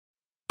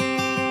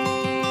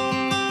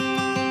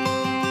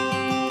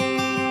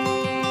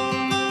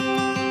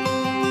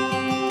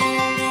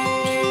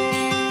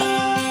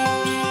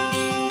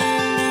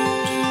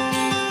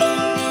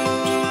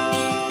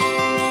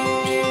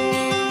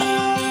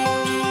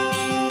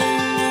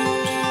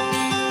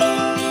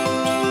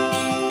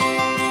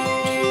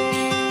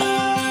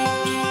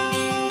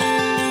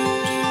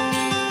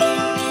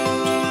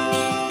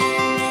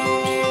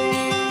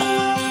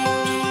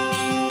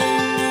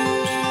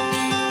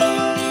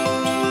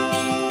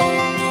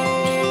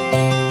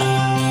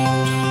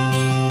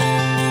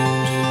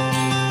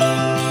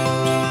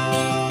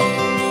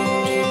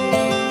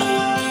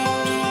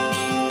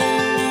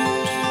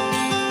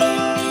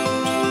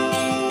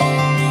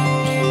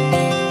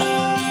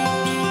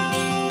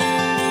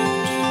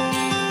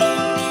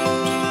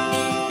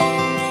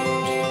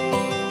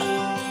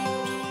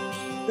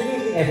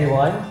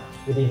everyone.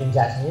 Good evening,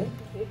 Jasmine.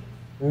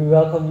 We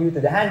welcome you to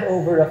the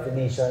handover of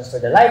donations for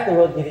the Light the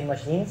World Giving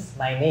Machines.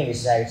 My name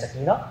is Jairus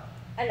Aquino.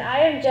 And I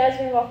am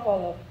Jasmine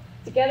Wakolo.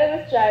 Together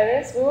with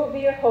Jairus, we will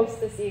be your hosts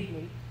this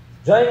evening.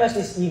 Joining us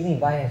this evening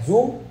via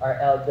Zoom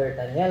are Elder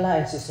Daniela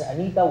and Sister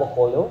Anita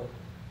Wakolo,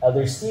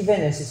 Elder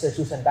Stephen and Sister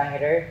Susan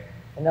Bangeter,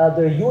 and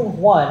Elder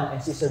Yun Juan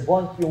and Sister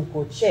Bon Kyung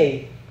Ko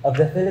Che of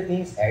the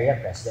Philippines Area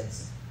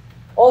Presidency.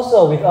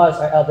 Also with us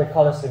are Elder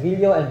Carlos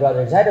Revillo and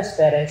Brother Jairus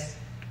Perez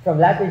from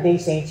Latter-day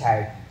Saint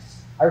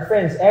Charities. Our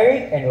friends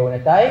Eric and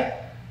Rona Tai,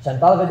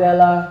 Chantal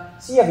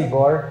Videla, Sia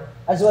Vigor,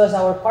 as well as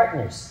our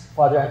partners,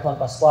 Father Anton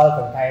Pascual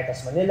from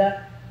Caritas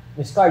Manila,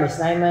 Ms. Carly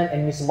Snyman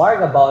and Ms.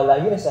 Marga Baula,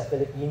 UNICEF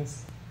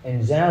Philippines,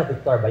 and General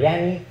Victor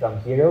Bayani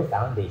from Hero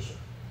Foundation.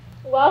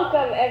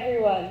 Welcome,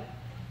 everyone.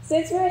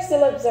 Since we are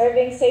still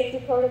observing safety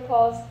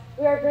protocols,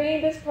 we are bringing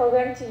this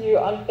program to you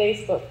on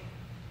Facebook.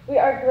 We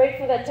are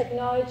grateful that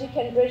technology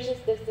can bridge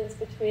this distance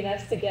between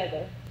us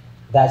together.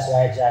 That's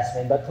right,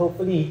 Jasmine, but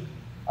hopefully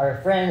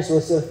our friends will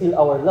still feel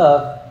our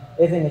love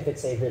even if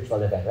it's a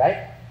virtual event,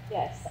 right?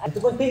 Yes. And to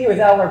continue with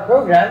our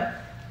program,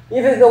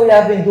 even though we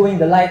have been doing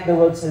the Light the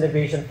World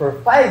celebration for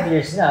 5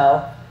 years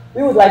now,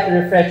 we would like to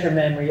refresh your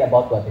memory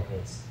about what it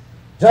is.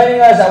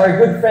 Joining us are our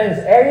good friends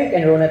Eric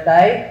and Rona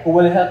Tai, who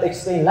will help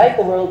explain Light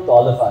the World to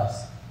all of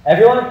us.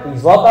 Everyone,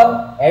 please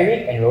welcome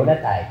Eric and Rona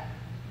Tai.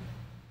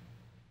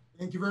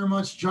 Thank you very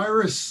much,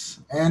 Jairus.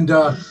 And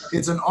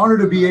it's an honor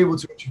to be able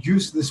to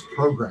introduce this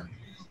program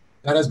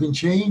that has been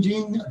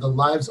changing the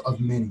lives of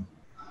many.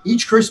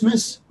 Each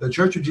Christmas, the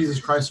Church of Jesus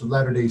Christ of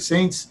Latter-day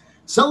Saints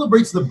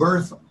celebrates the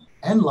birth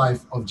and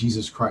life of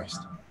Jesus Christ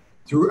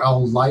through our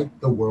Light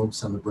the World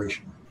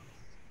celebration.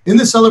 In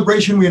this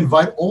celebration, we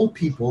invite all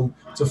people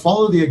to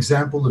follow the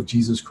example of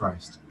Jesus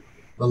Christ,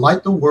 to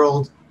light the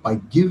world by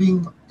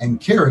giving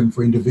and caring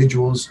for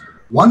individuals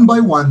one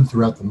by one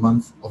throughout the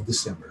month of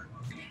December.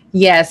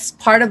 Yes,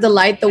 part of the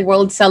Light the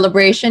World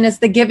celebration is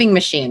the giving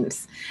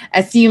machines.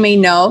 As you may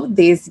know,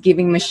 these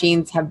giving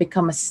machines have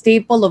become a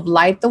staple of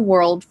Light the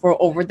World for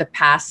over the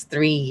past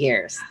 3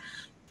 years.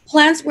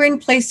 Plans were in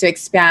place to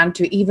expand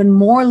to even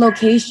more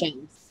locations.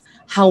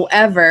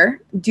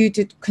 However, due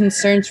to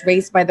concerns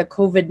raised by the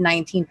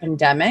COVID-19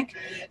 pandemic,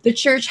 the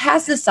church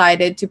has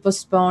decided to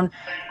postpone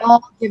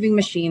all giving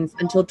machines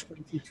until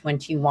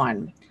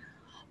 2021.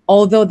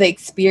 Although the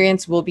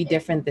experience will be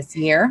different this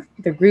year,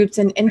 the groups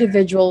and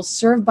individuals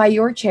served by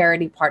your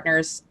charity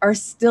partners are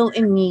still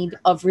in need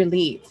of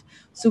relief.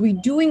 So we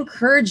do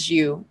encourage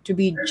you to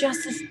be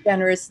just as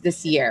generous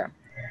this year,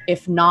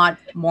 if not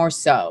more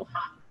so.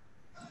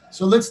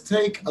 So let's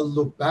take a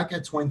look back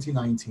at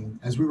 2019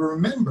 as we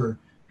remember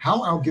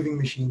how our giving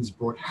machines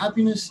brought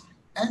happiness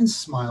and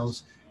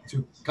smiles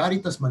to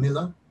Caritas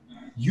Manila,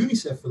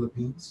 UNICEF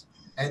Philippines,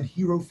 and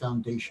Hero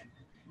Foundation,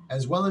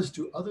 as well as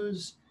to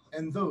others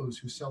and those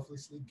who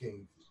selflessly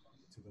gave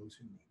to those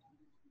who need.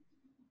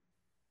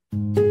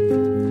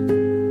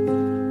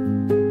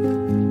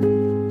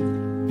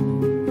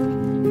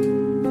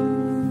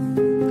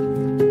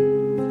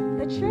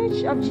 The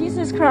Church of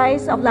Jesus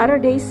Christ of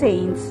Latter-day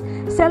Saints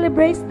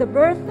celebrates the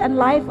birth and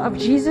life of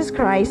Jesus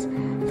Christ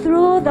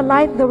through the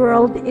Light the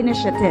World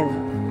initiative.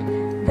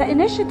 The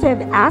initiative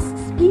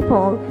asks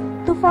people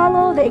to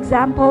follow the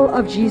example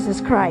of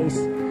Jesus Christ,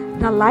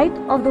 the light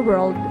of the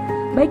world,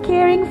 by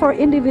caring for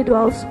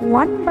individuals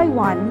one by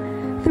one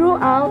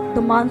throughout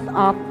the month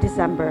of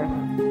December.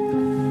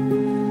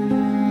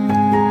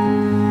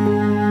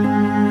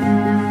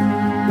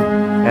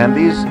 And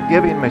these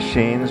giving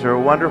machines are a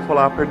wonderful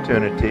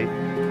opportunity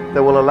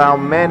that will allow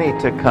many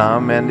to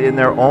come and in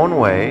their own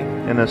way,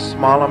 in a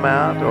small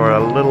amount or a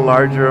little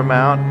larger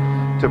amount,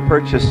 to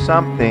purchase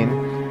something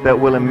that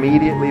will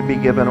immediately be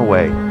given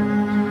away.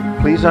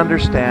 Please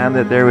understand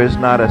that there is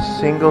not a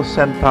single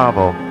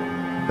centavo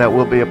that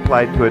will be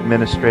applied to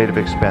administrative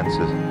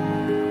expenses.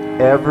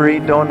 Every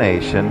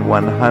donation,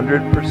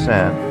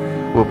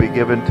 100%, will be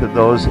given to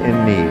those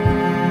in need.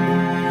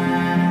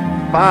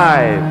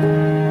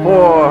 5,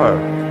 4,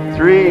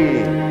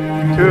 3,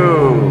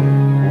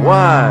 2,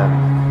 1.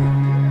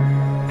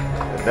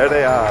 And there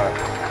they are.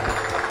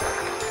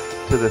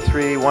 To the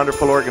 3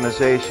 wonderful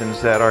organizations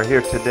that are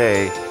here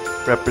today,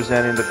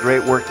 representing the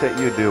great work that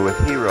you do with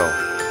Hero,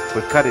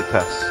 with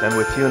Caritas, and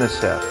with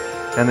UNICEF.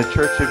 And the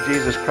Church of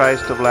Jesus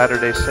Christ of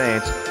Latter-day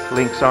Saints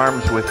links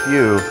arms with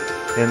you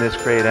in this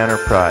great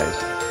enterprise.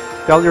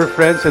 Tell your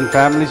friends and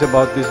families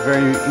about this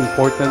very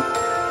important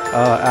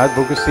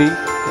advocacy.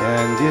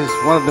 And this is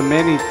one of the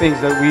many things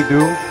that we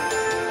do.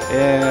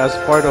 And as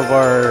part of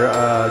our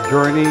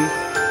journey,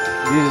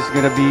 this is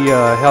going to be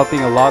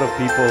helping a lot of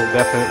people,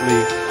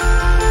 definitely.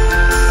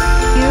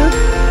 Youth,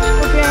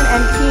 children,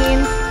 and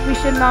teens, we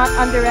should not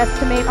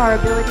underestimate our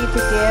ability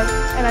to give.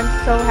 And I'm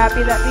so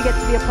happy that we get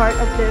to be a part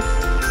of this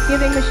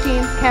Giving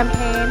Machines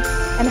campaign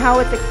and how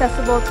it's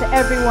accessible to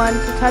everyone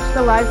to touch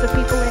the lives of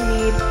people in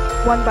need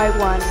one by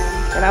one.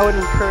 And I would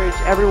encourage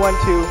everyone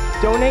to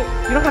donate.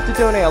 You don't have to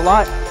donate a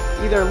lot,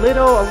 either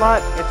little, a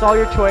lot, it's all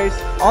your choice.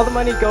 All the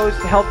money goes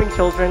to helping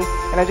children,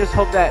 and I just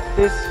hope that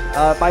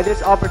by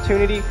this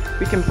opportunity,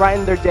 we can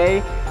brighten their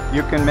day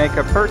You can make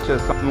a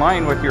purchase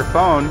online with your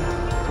phone.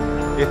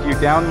 If you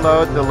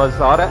download the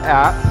Lazada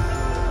app,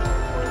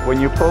 when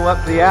you pull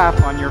up the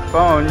app on your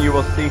phone, you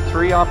will see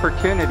 3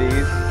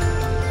 opportunities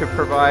to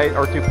provide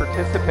or to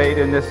participate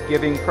in this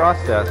giving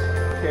process.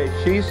 Okay,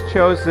 she's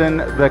chosen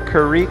the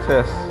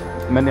Caritas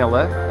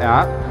Manila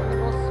app.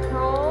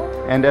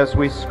 And as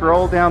we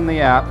scroll down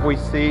the app, we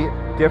see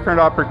different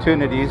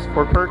opportunities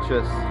for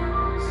purchase,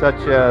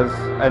 such as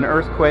an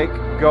earthquake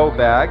go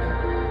bag,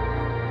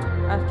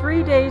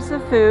 3 days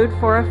of food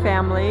for a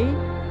family,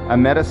 a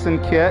medicine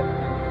kit,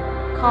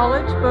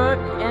 college book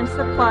and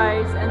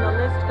supplies, and the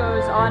list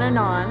goes on and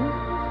on.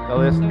 The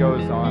list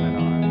goes on and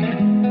on.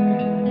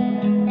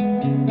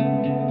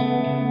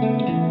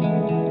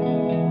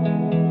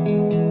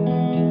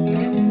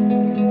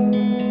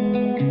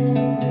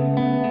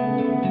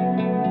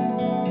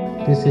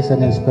 This is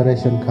an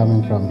inspiration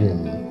coming from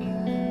him.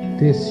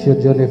 This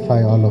should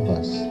unify all of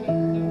us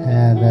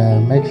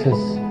and makes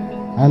us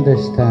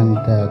understand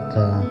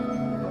that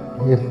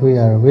if we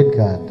are with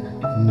God,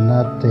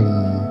 nothing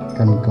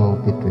can go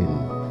between.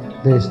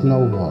 There is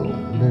no wall,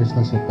 there is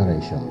no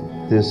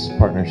separation. This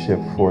partnership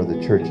for the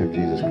Church of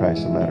Jesus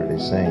Christ of Latter-day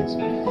Saints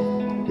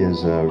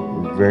is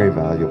very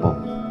valuable.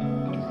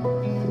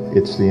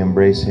 It's the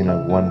embracing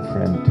of one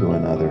friend to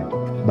another.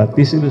 But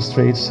this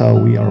illustrates how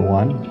we are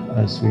one.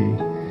 As we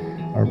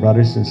are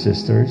brothers and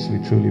sisters, we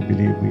truly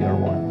believe we are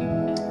one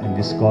in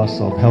this cause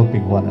of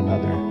helping one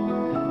another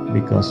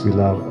because we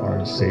love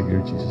our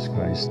Savior Jesus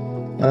Christ.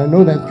 And I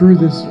know that through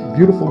this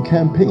beautiful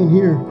campaign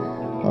here,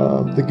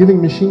 the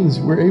giving machines,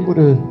 we're able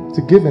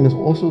to give, and it's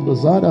also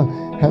Lazada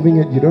having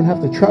it. You don't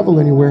have to travel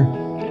anywhere.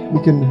 We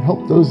can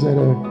help those that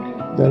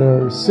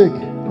are sick,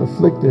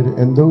 afflicted,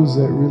 and those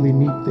that really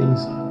need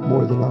things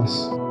more than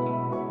us.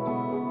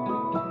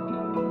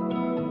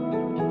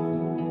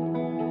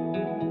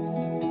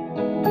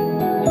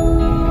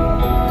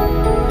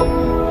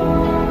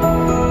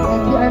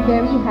 And we are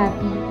very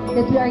happy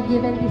that we are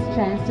given this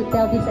chance to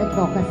tell this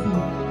advocacy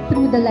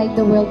through the Light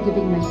the World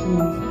giving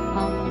machines.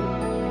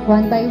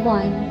 One by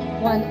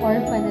one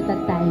orphan at a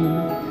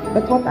time.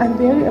 But what I'm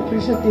very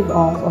appreciative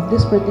of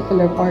this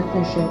particular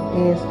partnership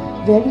is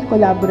very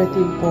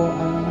collaborative po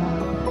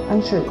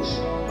ang church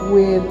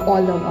with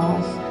all of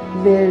us.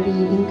 Very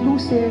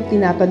inclusive,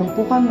 tinatanong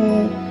po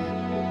kami.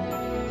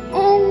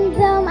 And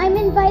I'm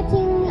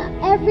inviting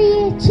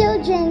every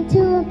children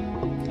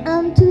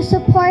to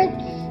support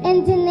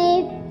and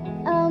donate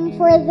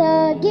for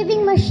the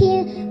giving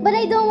machine. But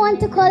I don't want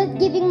to call it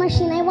giving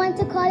machine. I want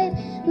to call it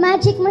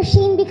magic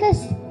machine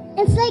because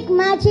it's like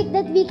magic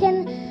that we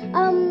can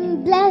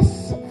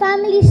bless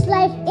family's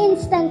life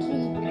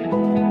instantly.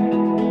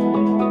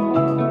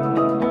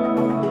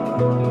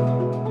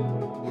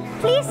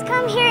 Please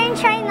come here in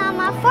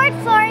Trinoma, 4th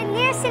floor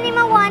near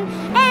Cinema 1,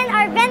 and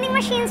our vending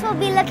machines will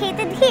be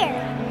located here.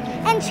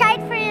 And try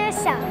it for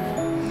yourself.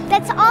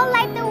 Let's all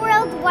light the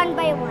world one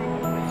by one.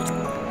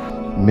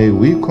 May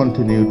we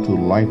continue to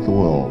light the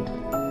world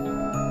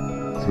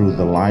through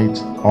the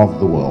light of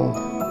the world,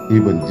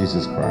 even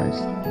Jesus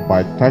Christ,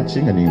 by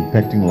touching and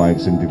impacting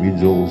lives,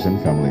 individuals and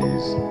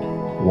families,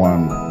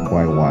 one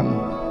by one.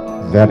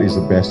 That is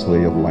the best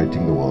way of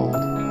lighting the world.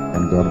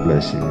 And God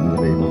bless you in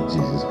the name of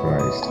Jesus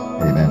Christ.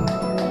 Amen.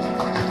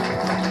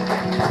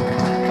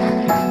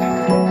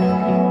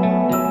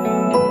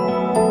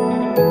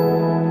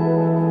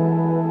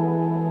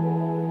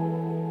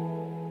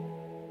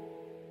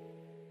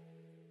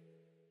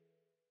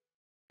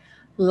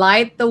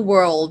 Light the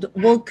World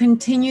will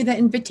continue the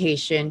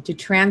invitation to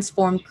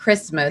transform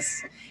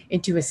Christmas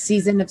into a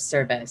season of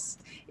service.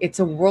 It's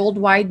a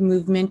worldwide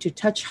movement to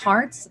touch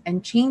hearts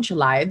and change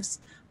lives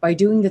by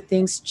doing the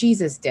things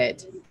Jesus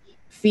did: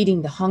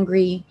 feeding the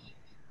hungry,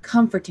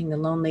 comforting the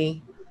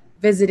lonely,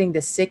 visiting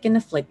the sick and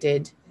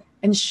afflicted,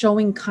 and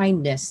showing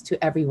kindness to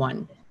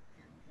everyone.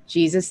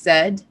 Jesus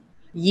said,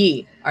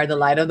 "Ye are the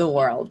light of the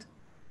world."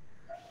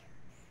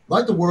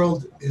 Light the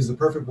World is the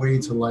perfect way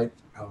to let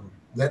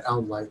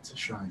our light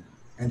shine,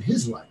 and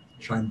his light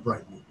shine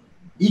brightly.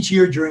 Each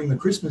year during the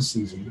Christmas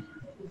season,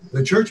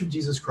 the Church of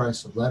Jesus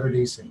Christ of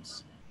Latter-day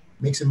Saints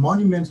makes a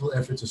monumental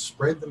effort to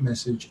spread the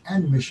message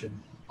and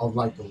mission of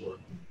Light the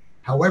World.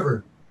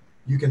 However,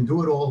 you can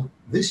do it all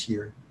this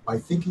year by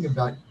thinking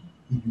about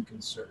who you can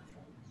serve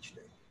each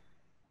day.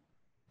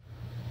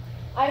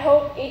 I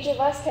hope each of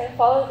us can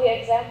follow the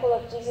example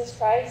of Jesus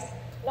Christ,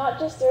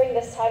 not just during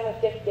this time of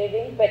gift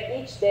giving, but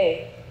each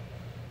day.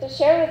 To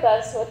share with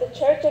us what the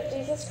Church of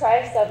Jesus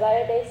Christ of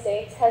Latter-day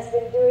Saints has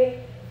been doing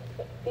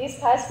these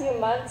past few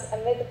months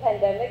amid the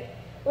pandemic,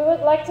 we would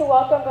like to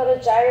welcome Brother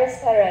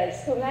Jairus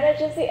Perez, who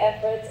manages the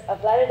efforts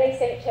of Latter-day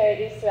Saint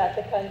charities throughout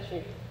the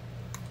country.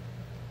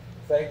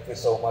 Thank you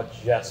so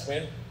much,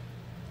 Jasmine.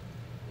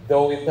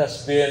 Though it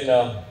has been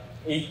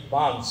 8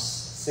 months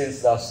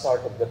since the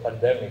start of the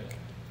pandemic,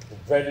 the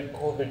dreaded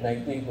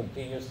COVID-19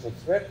 continues to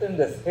threaten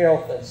the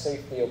health and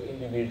safety of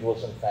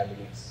individuals and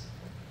families.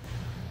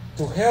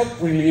 To help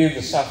relieve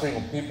the suffering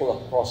of people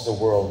across the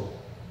world,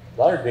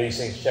 Latter-day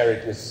Saints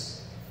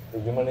Charities, the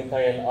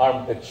humanitarian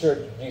arm of the Church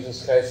of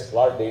Jesus Christ of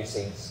Latter-day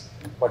Saints,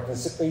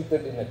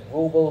 participated in a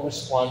global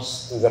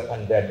response to the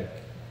pandemic.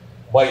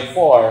 By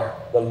far,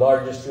 the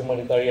largest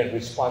humanitarian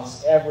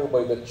response ever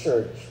by the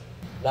Church,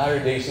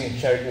 Latter-day Saint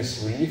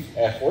Charity's relief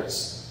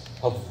efforts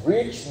have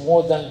reached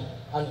more than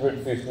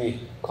 150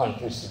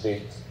 countries to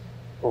date,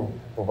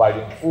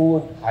 providing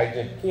food,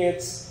 hygiene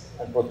kits,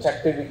 and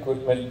protective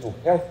equipment to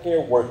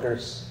healthcare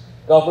workers,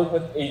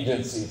 government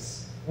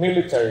agencies,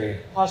 military,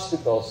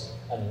 hospitals,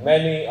 and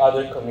many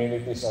other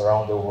communities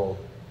around the world.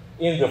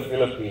 In the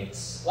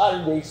Philippines,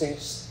 Latter-day Saint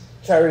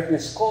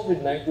Charity's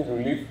COVID-19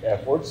 relief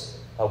efforts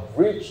have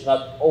reached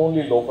not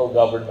only local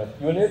government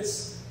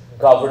units,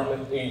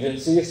 government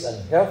agencies,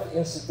 and health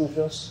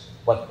institutions,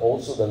 but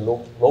also the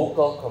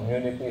local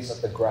communities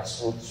at the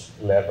grassroots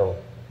level.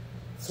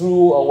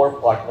 Through our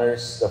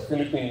partners, the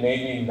Philippine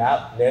Navy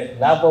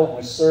Naval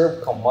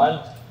Reserve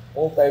Command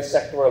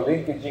Multi-Sectoral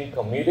Linkaging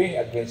Committee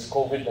Against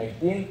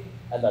COVID-19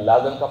 and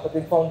Alagang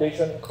Kapatid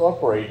Foundation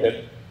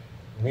Incorporated,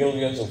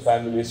 millions of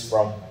families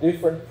from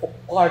different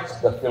parts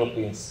of the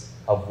Philippines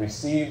have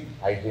received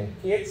hygiene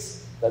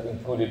kits that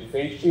included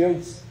face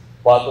shields,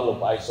 bottle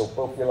of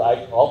isopropyl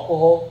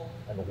alcohol,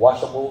 and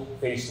washable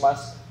face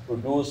masks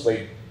produced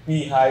by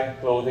Beehive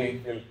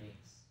Clothing Philippines.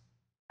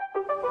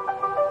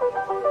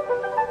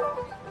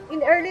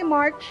 In early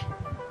March,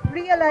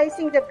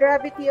 realizing the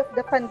gravity of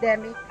the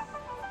pandemic,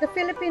 the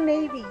Philippine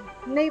Navy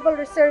Naval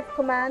Reserve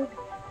Command,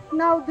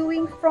 now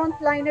doing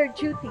frontliner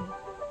duty,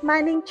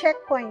 manning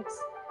checkpoints,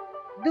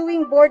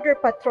 doing border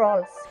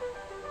patrols.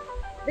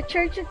 The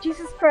Church of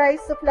Jesus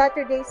Christ of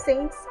Latter-day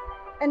Saints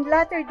and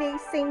Latter-day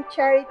Saint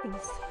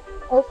Charities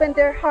opened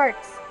their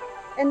hearts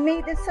and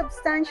made a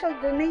substantial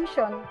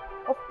donation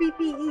of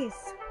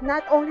PPEs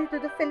not only to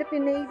the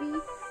Philippine Navy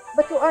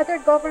but to other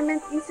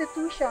government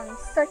institutions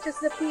such as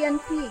the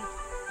PNP,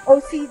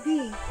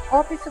 OCD,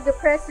 Office of the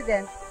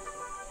President,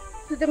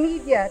 to the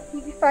media,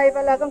 TV5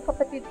 Alagang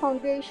Kapatid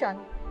Foundation,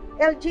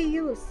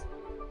 LGUs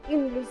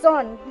in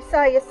Luzon,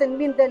 Visayas, and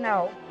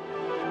Mindanao.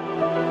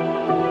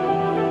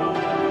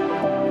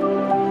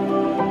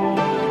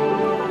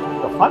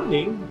 The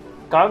funding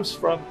comes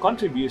from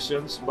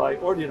contributions by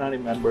ordinary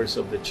members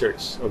of the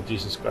Church of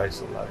Jesus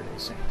Christ of Latter-day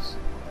Saints.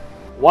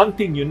 One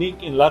thing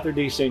unique in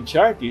Latter-day Saint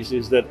Charities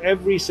is that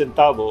every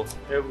centavo,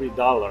 every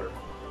dollar,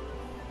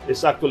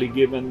 is actually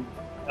given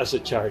as a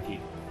charity.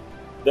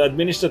 The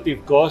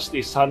administrative cost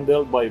is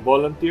handled by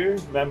volunteer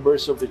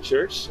members of the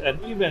church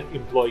and even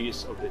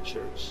employees of the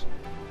church.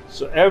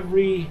 So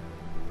every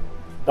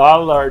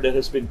dollar that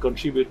has been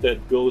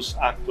contributed goes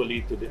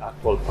actually to the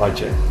actual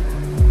project.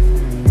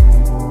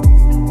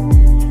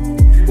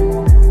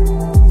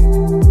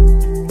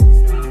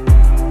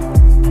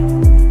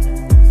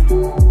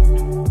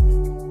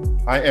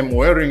 I am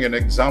wearing an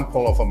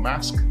example of a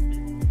mask.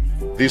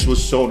 This was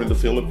sold in the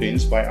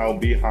Philippines by our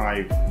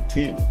Beehive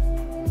team.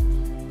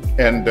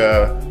 And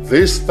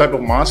this type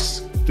of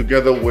masks,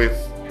 together with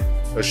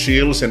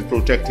shields and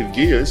protective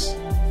gears,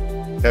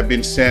 have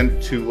been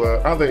sent to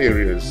other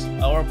areas.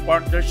 Our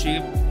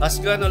partnership has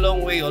gone a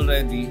long way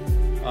already.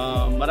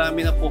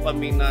 Marami na po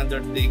kami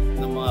na-undertake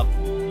ng mga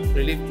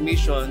relief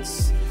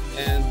missions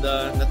and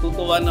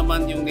natutuwa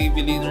naman yung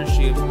Navy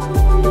leadership.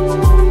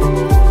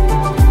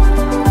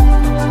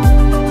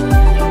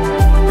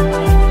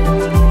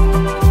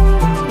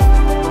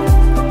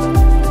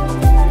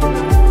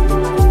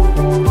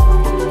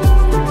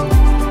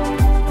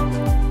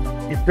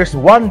 If there's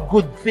one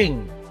good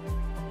thing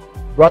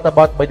brought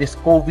about by this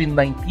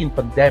COVID-19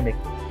 pandemic,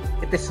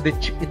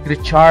 it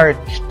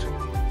recharged,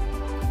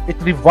 it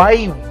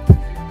revived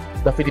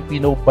the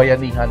Filipino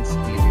bayanihan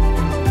spirit.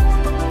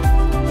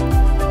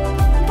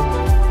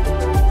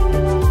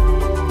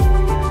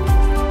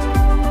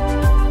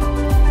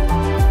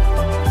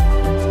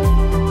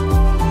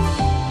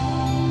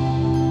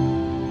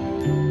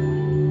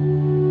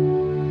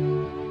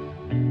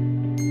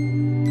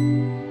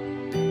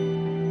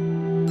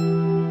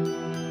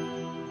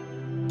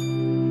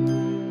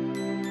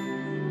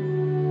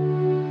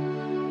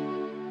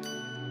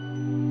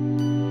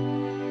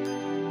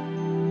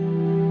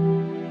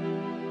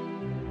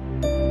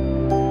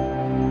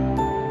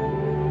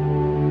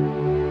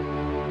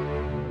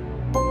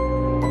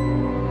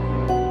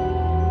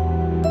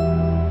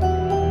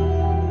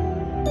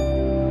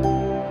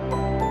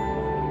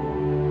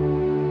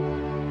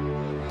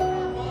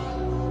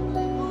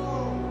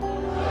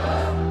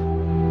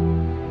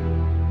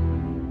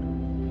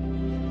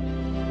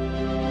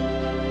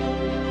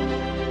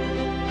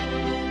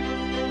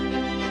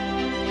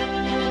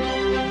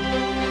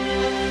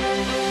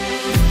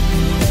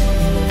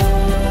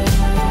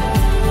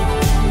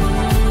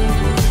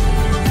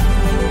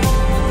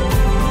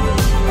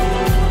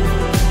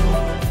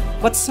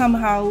 But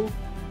somehow,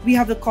 we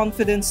have the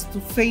confidence to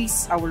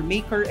face our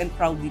Maker and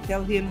proudly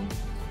tell Him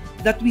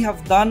that we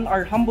have done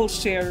our humble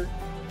share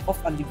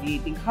of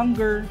alleviating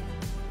hunger,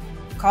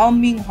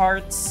 calming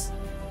hearts,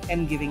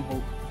 and giving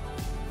hope.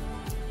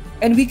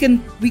 And we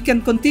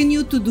can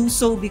continue to do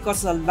so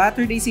because the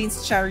Latter-day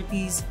Saints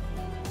Charities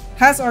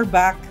has our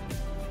back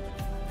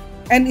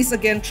and is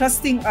again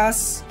trusting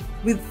us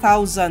with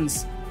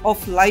thousands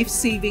of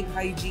life-saving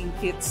hygiene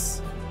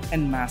kits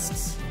and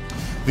masks.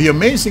 The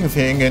amazing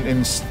thing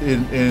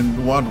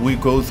in what we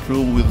go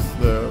through with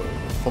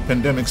for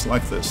pandemics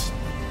like this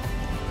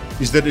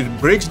is that it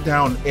breaks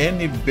down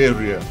any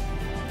barrier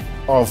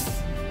of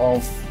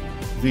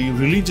the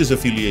religious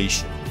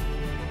affiliation,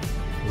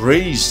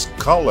 race,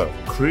 color,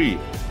 creed.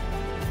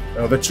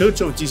 The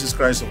Church of Jesus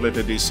Christ of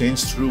Latter-day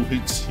Saints, through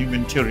its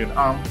humanitarian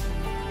arm,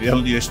 the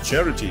LDS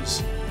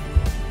Charities,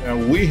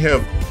 we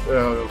have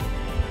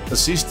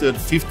assisted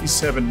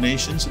 57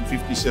 nations in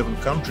 57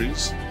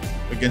 countries,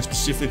 again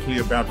specifically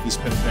about this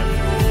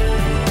pandemic.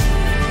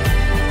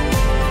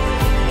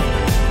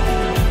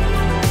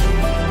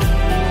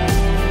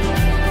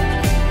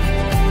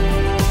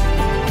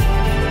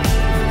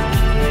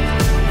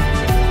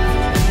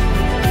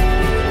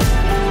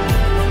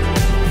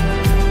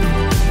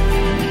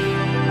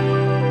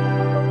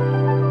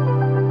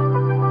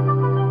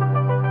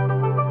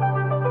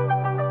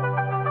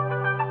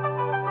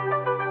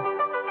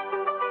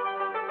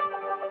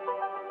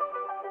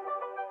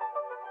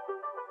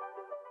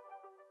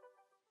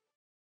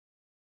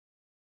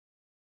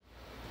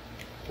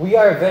 We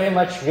are very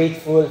much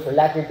grateful for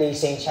Latter-day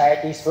Saint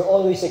Charities for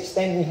always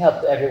extending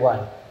help to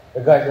everyone,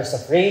 regardless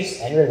of race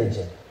and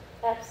religion.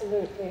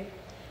 Absolutely.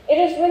 It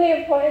is really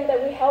important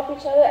that we help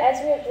each other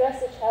as we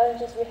address the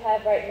challenges we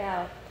have right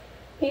now.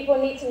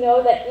 People need to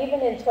know that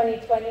even in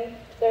 2020,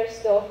 there's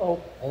still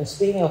hope. And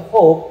speaking of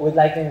hope, we'd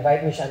like to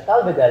invite Ms.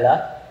 Chantal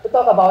Videla to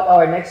talk about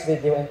our next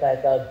video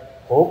entitled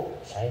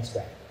Hope Shines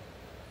Bright.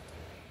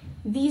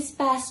 These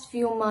past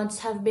few months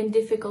have been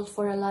difficult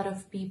for a lot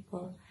of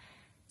people.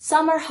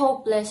 Some are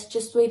hopeless,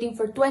 just waiting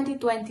for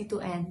 2020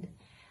 to end.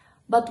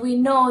 But we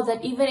know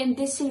that even in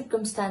these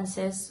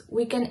circumstances,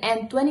 we can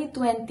end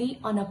 2020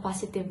 on a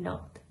positive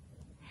note.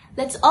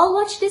 Let's all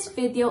watch this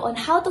video on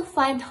how to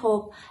find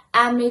hope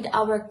amid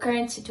our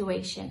current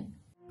situation.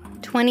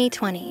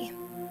 2020.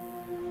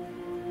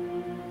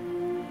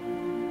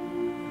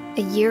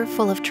 A year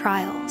full of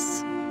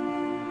trials,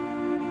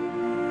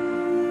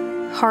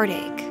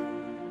 heartache,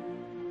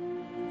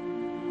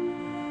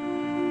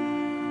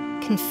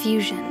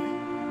 confusion,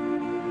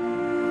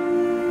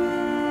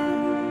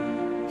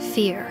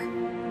 fear.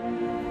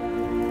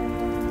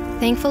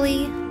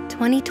 Thankfully,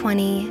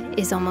 2020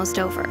 is almost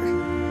over.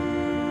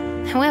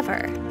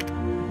 However,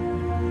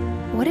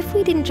 what if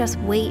we didn't just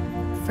wait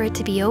for it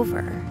to be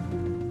over?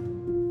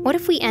 What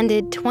if we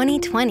ended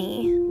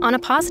 2020 on a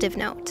positive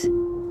note?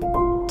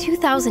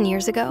 2,000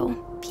 years ago,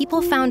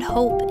 people found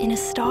hope in a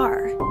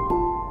star.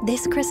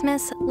 This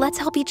Christmas, let's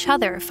help each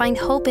other find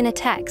hope in a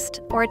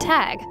text, or a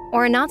tag,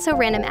 or a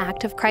not-so-random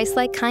act of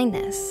Christ-like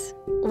kindness.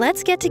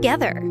 Let's get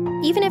together,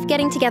 even if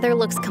getting together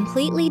looks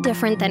completely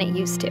different than it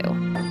used to.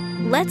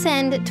 Let's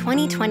end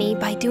 2020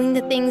 by doing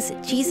the things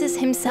Jesus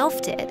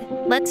himself did.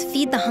 Let's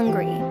feed the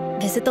hungry,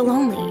 visit the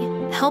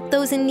lonely, help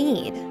those in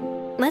need.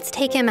 Let's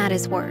take him at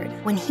his word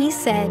when he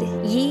said,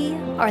 "Ye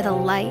are the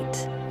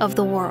light of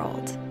the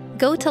world."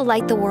 Go to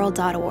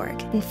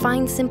lighttheworld.org and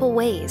find simple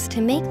ways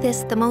to make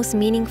this the most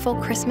meaningful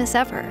Christmas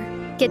ever.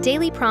 Get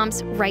daily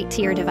prompts right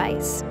to your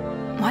device.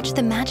 Watch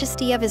the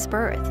majesty of his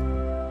birth.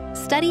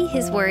 Study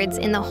his words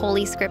in the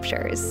Holy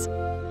Scriptures.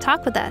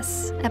 Talk with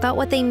us about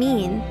what they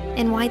mean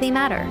and why they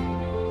matter.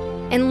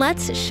 And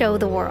let's show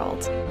the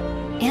world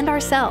and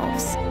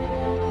ourselves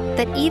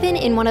that even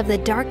in one of the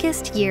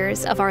darkest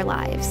years of our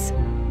lives,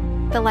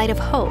 the light of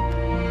hope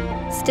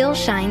still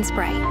shines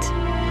bright.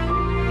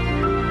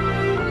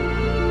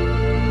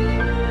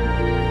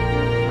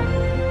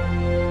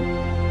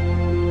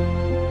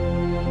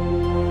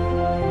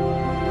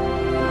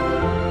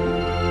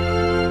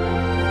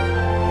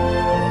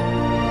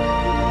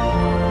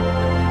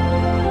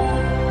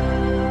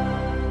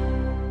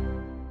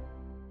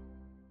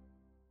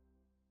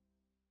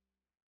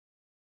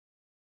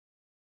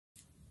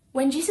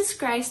 When Jesus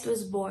Christ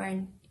was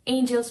born,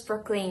 angels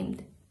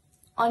proclaimed,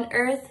 "On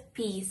earth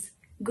peace,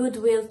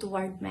 goodwill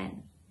toward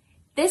men."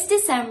 This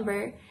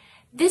December,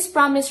 this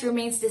promise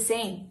remains the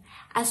same.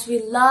 As we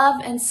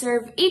love and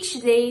serve each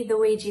day the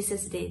way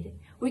Jesus did,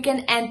 we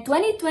can end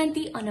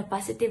 2020 on a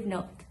positive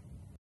note.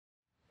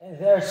 And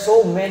there are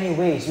so many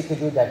ways we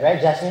could do that,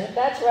 right, Jasmine?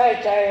 That's right,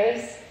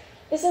 Jairus.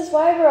 This is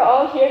why we're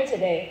all here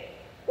today.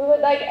 We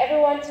would like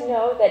everyone to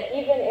know that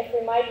even if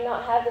we might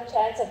not have the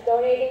chance of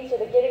donating to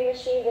the giving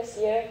machine this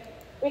year,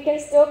 we can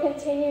still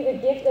continue the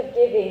gift of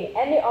giving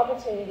and the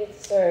opportunity to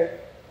serve.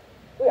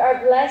 We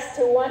are blessed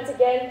to once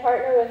again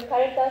partner with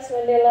Caritas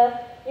Manila,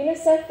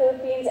 UNICEF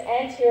Philippines,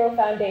 and Hero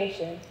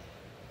Foundation.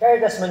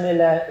 Caritas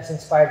Manila is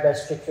inspired by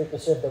Scripture to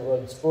serve the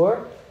world's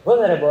poor,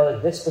 vulnerable,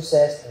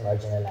 dispossessed, and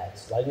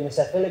marginalized, while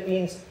UNICEF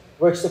Philippines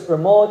works to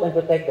promote and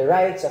protect the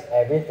rights of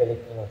every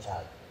Filipino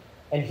child.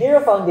 And Hero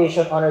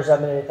Foundation honors our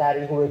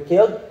military who were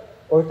killed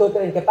or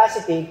totally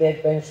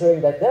incapacitated by ensuring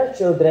that their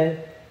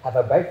children have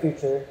a bright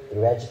future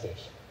through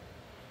education.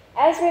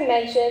 As we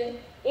mentioned,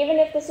 even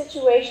if the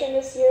situation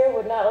this year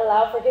would not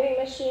allow for giving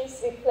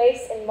machines to be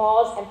placed in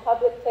malls and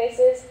public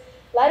places,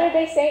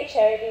 Latter-day Saint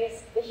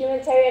Charities, the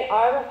humanitarian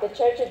arm of the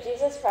Church of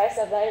Jesus Christ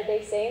of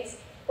Latter-day Saints,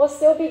 will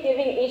still be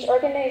giving each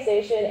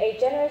organization a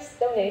generous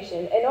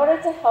donation in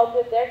order to help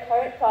with their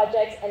current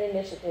projects and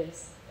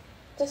initiatives.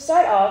 To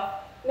start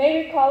off, may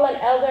we call on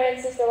Elder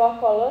and Sister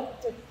Wakolo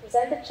to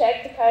present the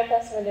check to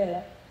Caritas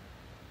Manila.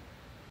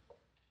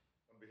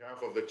 On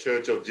behalf of the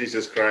Church of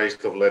Jesus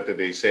Christ of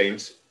Latter-day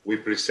Saints, we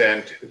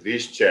present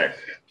this check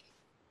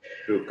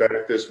to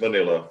Caritas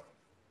Manila,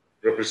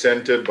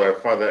 represented by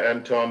Father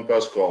Anton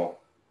Pascal,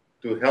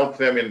 to help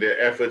them in their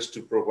efforts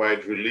to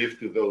provide relief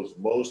to those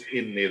most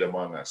in need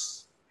among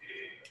us.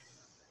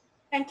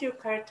 Thank you,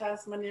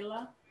 Caritas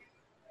Manila,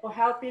 for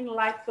helping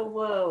light the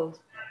world.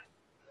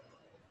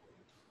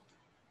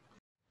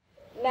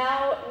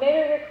 Now,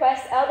 may we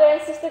request Elder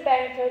and Sister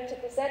Barrington to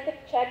present the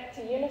check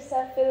to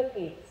UNICEF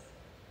Philippines.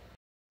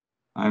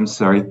 I'm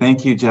sorry.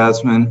 Thank you,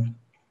 Jasmine.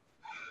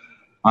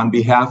 On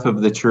behalf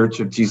of the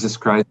Church of Jesus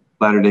Christ of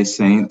Latter-day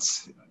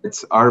Saints,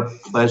 it's our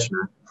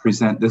pleasure to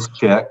present this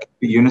check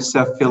to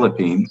UNICEF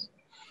Philippines,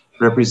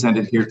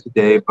 represented here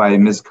today by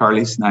Ms.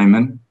 Carly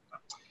Snyman.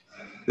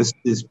 This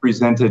is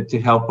presented to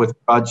help with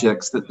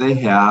projects that they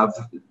have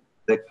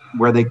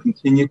where they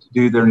continue to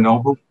do their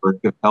noble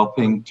work of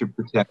helping to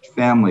protect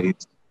families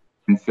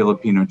and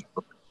Filipino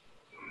children.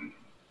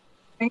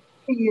 Thank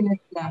you,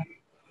 UNICEF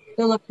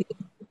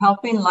Philippines, for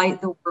helping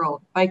light the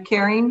world by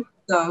caring for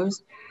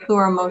those who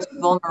are most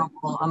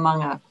vulnerable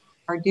among us,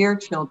 our dear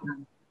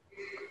children.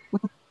 We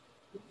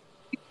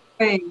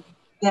pray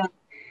that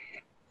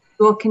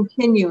we will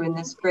continue in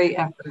this great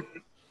effort.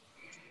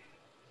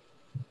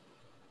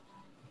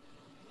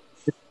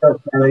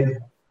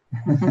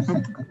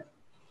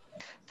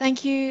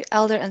 Thank you,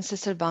 Elder and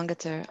Sister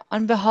Bangater.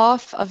 On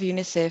behalf of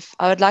UNICEF,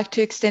 I would like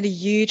to extend a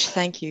huge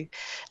thank you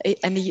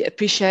and the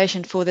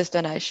appreciation for this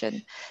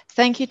donation.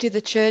 Thank you to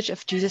the Church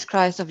of Jesus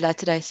Christ of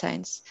Latter-day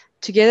Saints.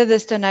 Together,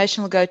 this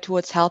donation will go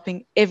towards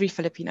helping every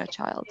Filipino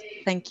child.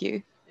 Thank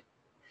you.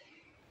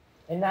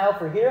 And now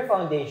for Hero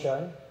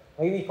Foundation,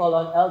 may we call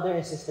on Elder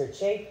and Sister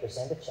Che to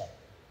present the check.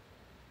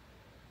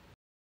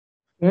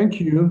 Thank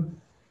you.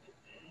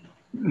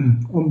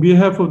 On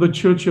behalf of the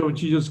Church of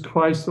Jesus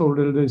Christ of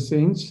Latter-day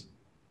Saints,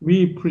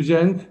 we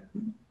present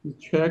the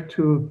check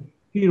to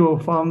Hero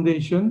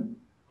Foundation,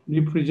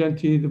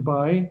 represented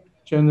by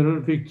General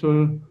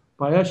Victor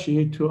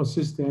Bayashi, to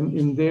assist them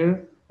in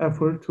their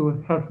effort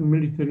to help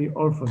military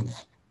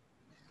orphans.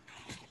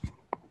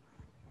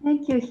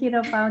 Thank you,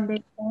 Hero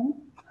Foundation,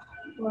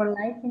 for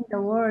lighting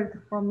the world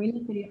for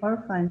military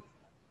orphans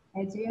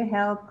as you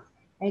help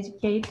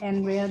educate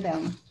and rear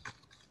them.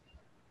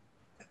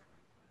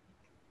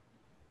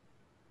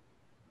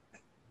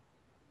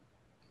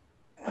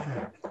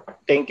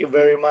 Thank you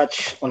very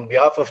much on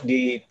behalf of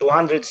the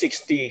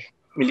 260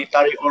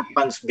 military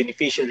orphans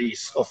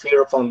beneficiaries of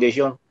Hero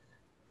Foundation.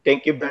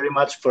 Thank you very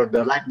much for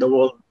the Light the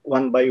World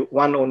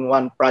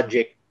one-on-one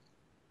project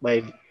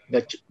by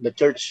the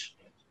Church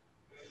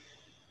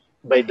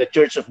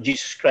of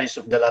Jesus Christ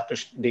of the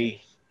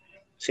Latter-day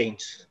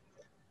Saints.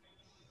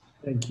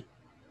 Thank you.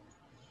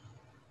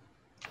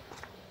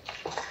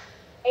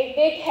 A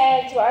big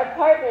hand to our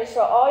partners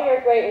for all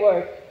your great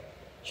work.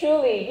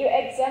 Truly, you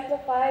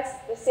exemplify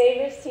the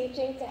Savior's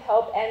teaching to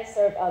help and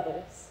serve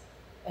others.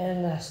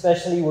 And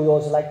especially, we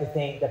also like to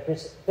thank the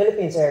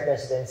Philippines Air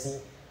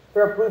Presidency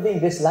for approving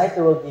this Light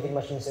the World Giving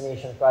Machines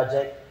donation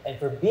project and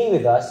for being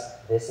with us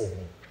this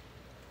evening.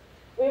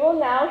 We will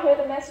now hear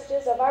the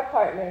messages of our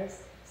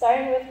partners,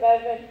 starting with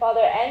Reverend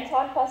Father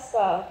Anton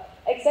Pascual,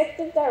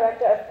 Executive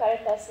Director of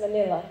Caritas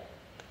Manila.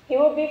 He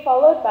will be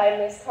followed by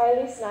Ms.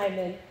 Carly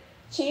Snyman,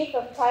 Chief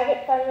of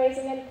Private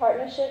Fundraising and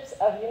Partnerships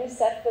of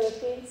UNICEF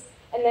Philippines,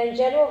 and then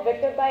General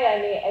Victor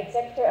Bayani,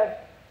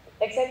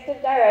 Executive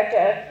Director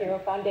of Hero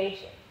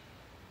Foundation.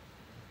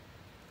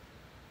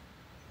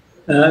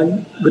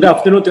 Good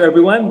afternoon to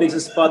everyone. This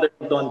is Father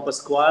Don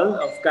Pascual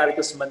of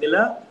Caritas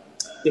Manila.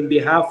 In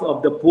behalf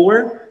of the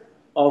poor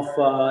of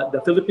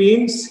the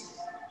Philippines,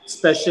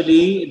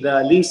 especially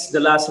the least, the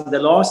last, and the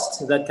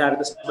lost, that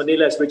Caritas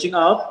Manila is reaching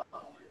out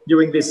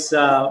during this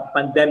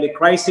pandemic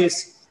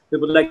crisis, we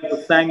would like to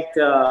thank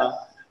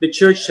the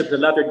Church of the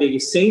Latter-day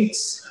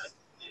Saints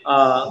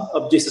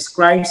of Jesus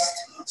Christ,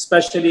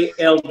 especially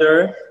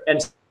Elder and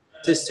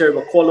Sister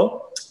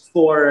Wakolo,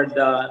 for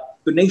the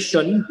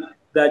donation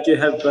that you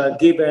have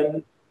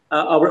given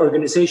our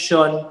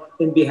organization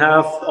in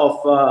behalf of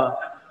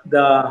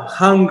the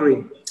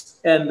hungry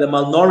and the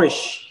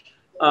malnourished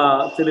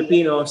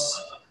Filipinos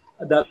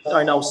that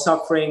are now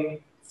suffering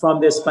from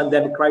this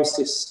pandemic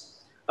crisis.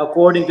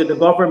 According to the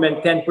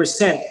government,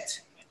 10%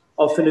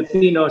 of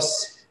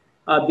Filipinos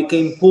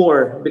became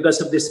poor because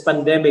of this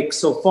pandemic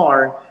so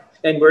far,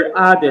 and were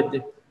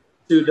added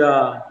to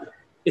the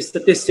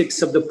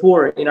statistics of the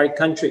poor in our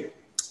country.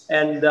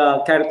 And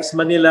Caritas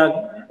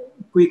Manila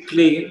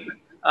quickly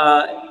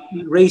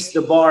raised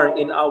the bar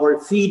in our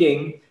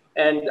feeding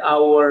and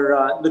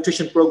our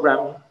nutrition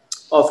program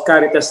of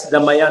Caritas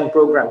Damayan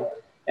program.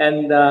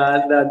 And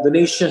the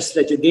donations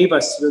that you gave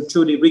us will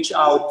truly reach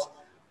out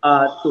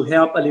to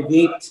help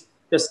alleviate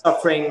the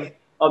suffering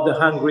of the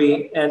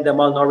hungry and the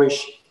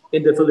malnourished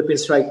in the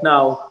Philippines right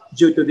now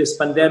due to this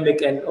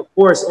pandemic. And of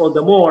course, all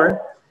the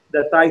more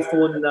the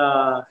typhoon,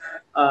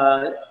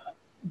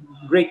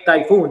 great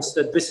typhoons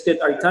that visited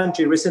our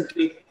country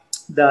recently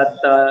that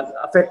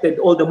affected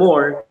all the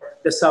more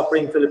the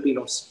suffering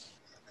Filipinos.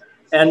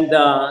 And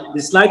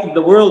this Light of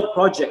the World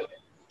project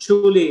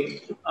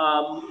truly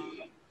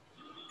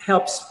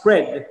helps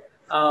spread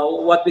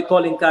what we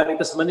call in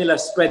Caritas Manila,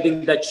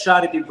 spreading that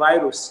charity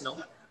virus. No?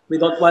 We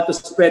don't want to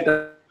spread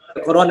the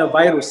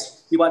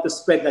coronavirus. We want to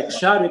spread that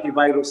charity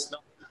virus. No?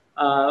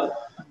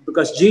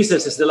 Because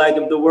Jesus is the light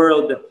of the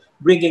world,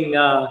 bringing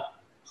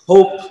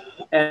hope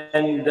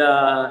and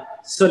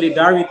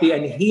solidarity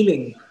and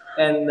healing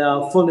and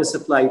fullness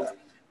of life.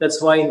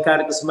 That's why in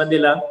Caritas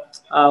Manila,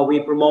 we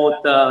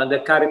promote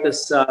the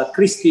Caritas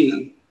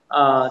Christi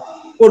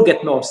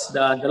Urget Nos,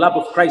 the love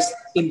of Christ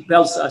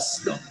impels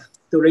us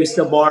to raise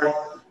the bar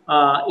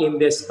in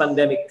this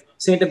pandemic.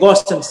 St.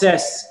 Augustine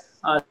says,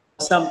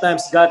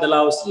 sometimes God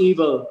allows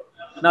evil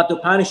not to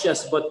punish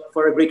us, but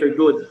for a greater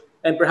good.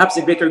 And perhaps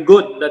a greater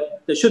good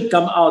that should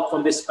come out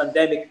from this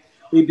pandemic.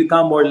 We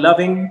become more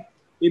loving,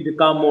 we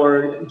become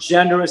more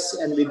generous,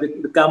 and we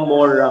become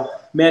more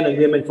men and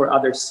women for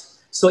others.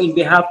 So in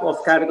behalf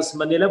of Caritas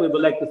Manila, we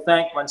would like to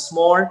thank once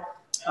more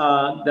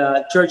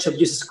the Church of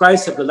Jesus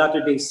Christ of the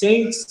Latter-day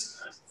Saints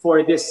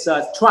for this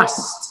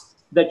trust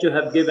that you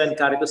have given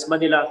Caritas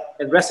Manila.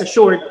 And rest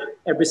assured,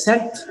 every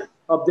cent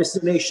of this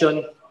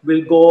donation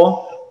will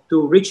go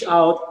to reach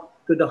out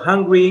to the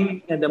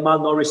hungry and the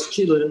malnourished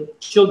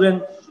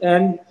children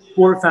and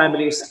poor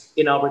families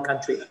in our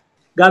country.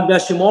 God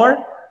bless you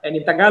more. And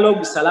in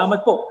Tagalog,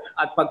 salamat po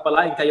at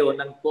pagpalain kayo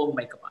ng buong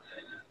may kapal.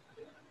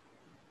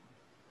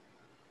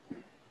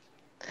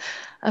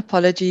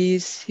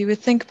 Apologies. You would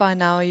think by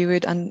now you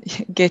would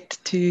get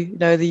to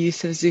know the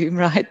use of Zoom,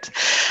 right?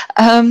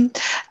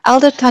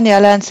 Elder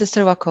Taniela and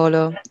Sister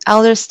Wakolo,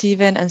 Elder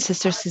Stephen and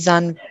Sister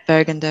Suzanne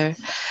Bergender,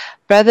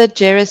 Brother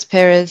Jairus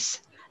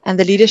Perez, and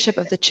the leadership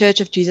of the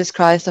Church of Jesus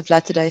Christ of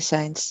Latter-day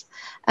Saints,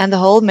 and the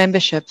whole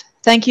membership,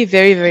 thank you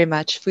very, very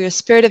much for your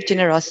spirit of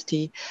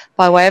generosity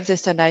by way of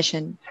this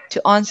donation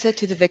to answer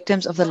to the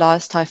victims of the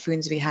last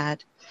typhoons we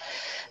had.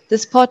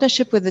 This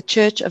partnership with the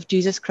Church of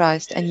Jesus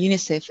Christ and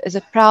UNICEF is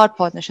a proud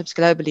partnership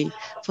globally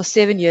for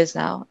 7 years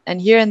now,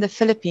 and here in the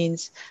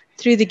Philippines,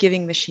 through the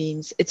Giving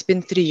Machines, it's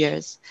been 3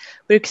 years.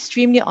 We're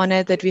extremely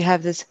honored that we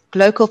have this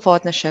local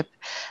partnership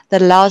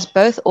that allows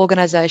both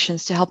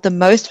organizations to help the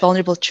most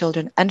vulnerable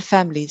children and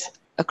families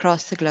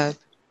across the globe.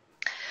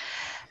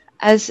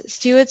 As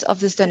stewards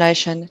of this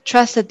donation,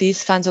 trust that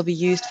these funds will be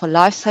used for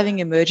life-saving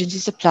emergency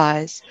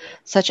supplies,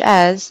 such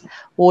as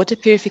water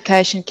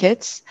purification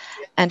kits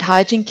and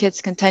hygiene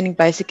kits containing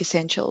basic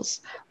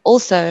essentials.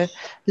 Also,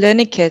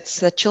 learning kits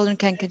so that children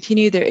can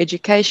continue their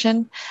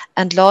education,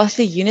 and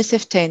lastly,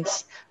 UNICEF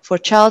tents for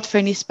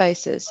child-friendly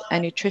spaces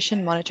and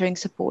nutrition monitoring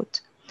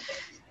support.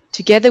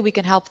 Together, we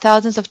can help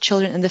thousands of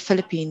children in the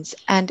Philippines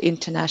and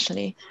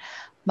internationally.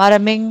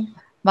 Maraming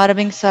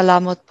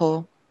salamat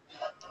po.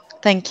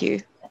 Thank you.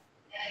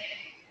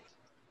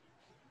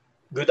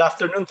 Good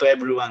afternoon to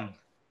everyone.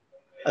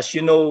 As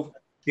you know,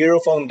 Hero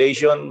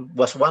Foundation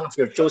was one of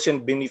your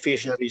chosen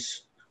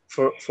beneficiaries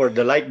for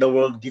the Light the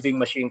World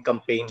Giving Machine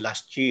campaign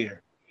last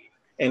year,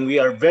 and we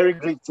are very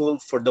grateful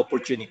for the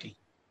opportunity.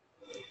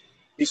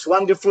 This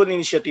wonderful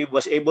initiative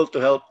was able to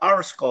help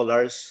our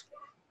scholars,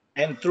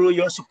 and through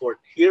your support,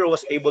 Hero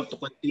was able to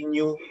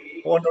continue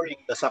honoring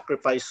the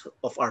sacrifice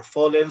of our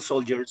fallen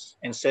soldiers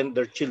and send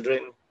their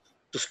children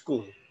to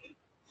school.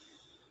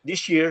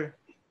 This year,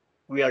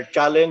 we are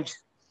challenged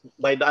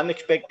by the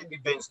unexpected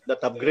events that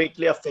have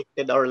greatly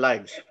affected our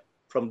lives,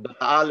 from the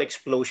Taal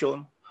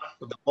explosion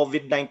to the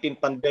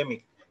COVID-19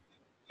 pandemic,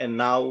 and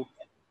now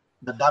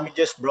the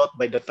damages brought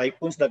by the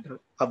typhoons that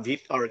have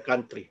hit our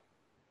country.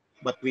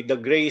 But with the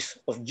grace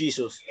of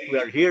Jesus, we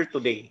are here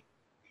today.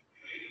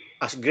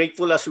 As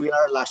grateful as we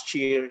are last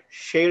year,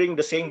 sharing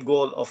the same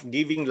goal of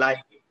giving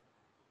life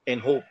and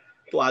hope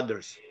to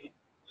others.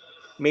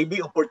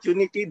 Maybe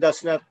opportunity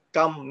does not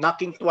come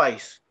knocking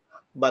twice,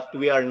 but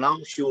we are now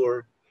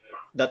sure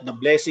that the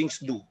blessings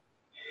do.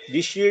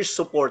 This year's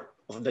support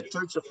of the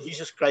Church of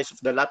Jesus Christ of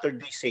the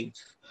Latter-day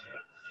Saints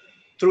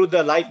through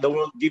the Light the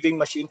World Giving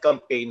Machine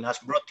campaign has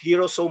brought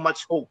heroes so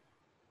much hope,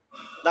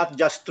 not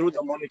just through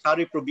the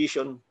monetary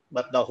provision,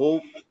 but the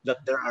hope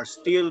that there are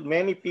still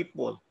many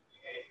people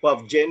who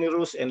have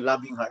generous and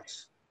loving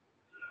hearts.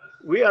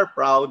 We are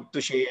proud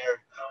to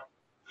share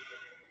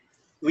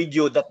with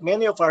you that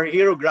many of our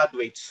hero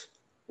graduates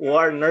who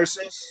are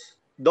nurses,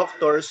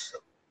 doctors,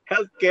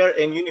 healthcare,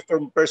 and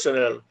uniform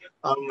personnel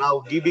are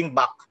now giving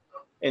back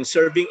and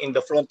serving in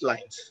the front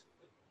lines.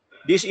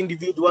 These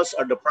individuals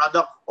are the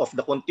product of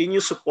the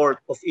continued support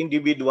of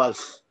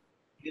individuals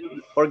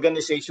and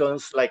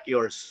organizations like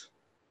yours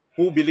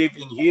who believe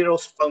in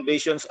Heroes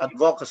Foundation's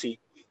advocacy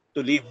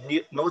to leave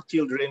no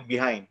children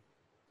behind.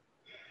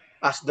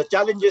 As the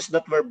challenges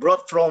that were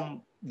brought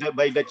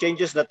by the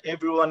changes that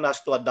everyone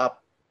has to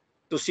adapt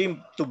to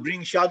seem to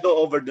bring shadow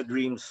over the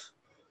dreams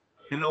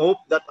and hope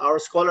that our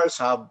scholars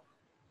have,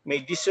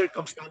 may these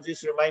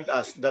circumstances remind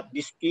us that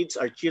these kids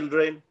are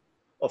children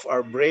of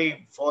our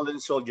brave fallen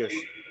soldiers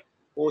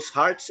whose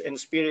hearts and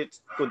spirits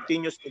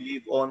continues to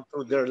live on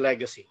through their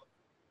legacy.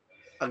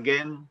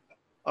 Again,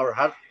 our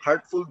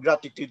heartful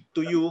gratitude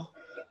to you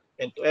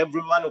and to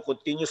everyone who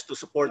continues to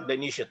support the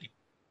initiative.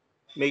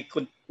 May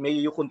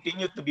you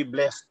continue to be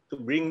blessed to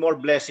bring more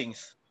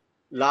blessings,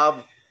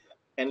 love,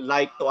 and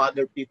light to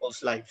other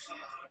people's lives.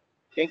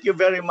 Thank you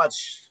very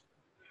much.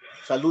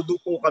 Saludo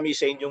po kami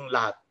sa inyong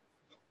lahat.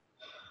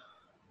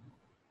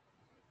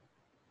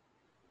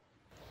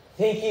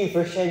 Thank you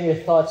for sharing your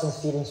thoughts and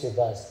feelings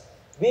with us.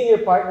 Being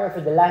your partner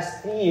for the last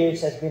 3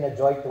 years has been a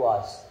joy to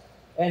us.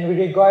 And we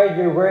regard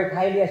your work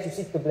highly as you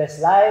seek to bless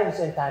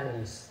lives and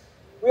families.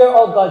 We are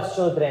all God's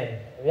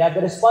children. We have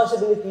the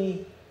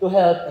responsibility to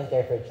help and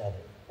care for each other.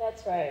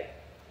 That's right.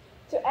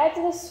 To add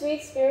to the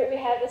sweet spirit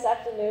we have this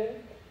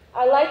afternoon,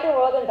 our Light the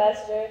World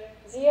ambassador,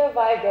 Zia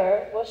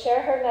Viger, will share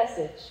her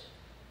message.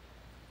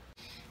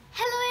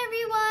 Hello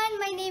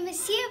everyone, my name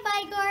is Sia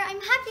Vigor. I'm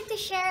happy to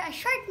share a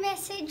short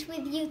message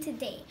with you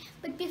today.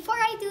 But before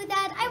I do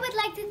that, I would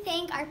like to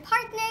thank our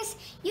partners,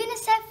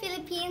 UNICEF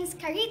Philippines,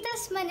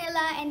 Caritas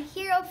Manila, and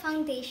Hero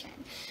Foundation.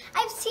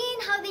 I've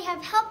seen how they have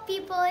helped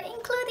people,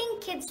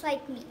 including kids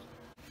like me.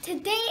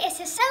 Today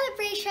is a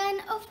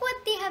celebration of what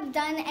they have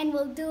done and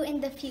will do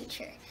in the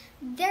future.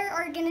 Their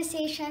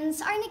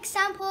organizations are an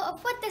example of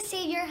what the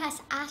Savior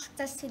has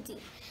asked us to do.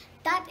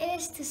 That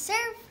is to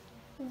serve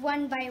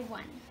one by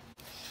one.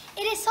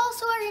 It is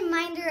also a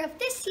reminder of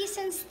this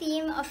season's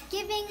theme of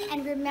giving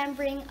and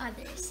remembering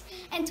others.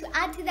 And to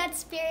add to that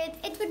spirit,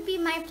 it would be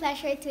my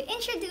pleasure to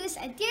introduce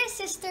a dear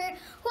sister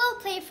who will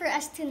play for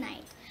us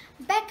tonight,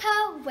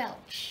 Becca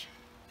Welch.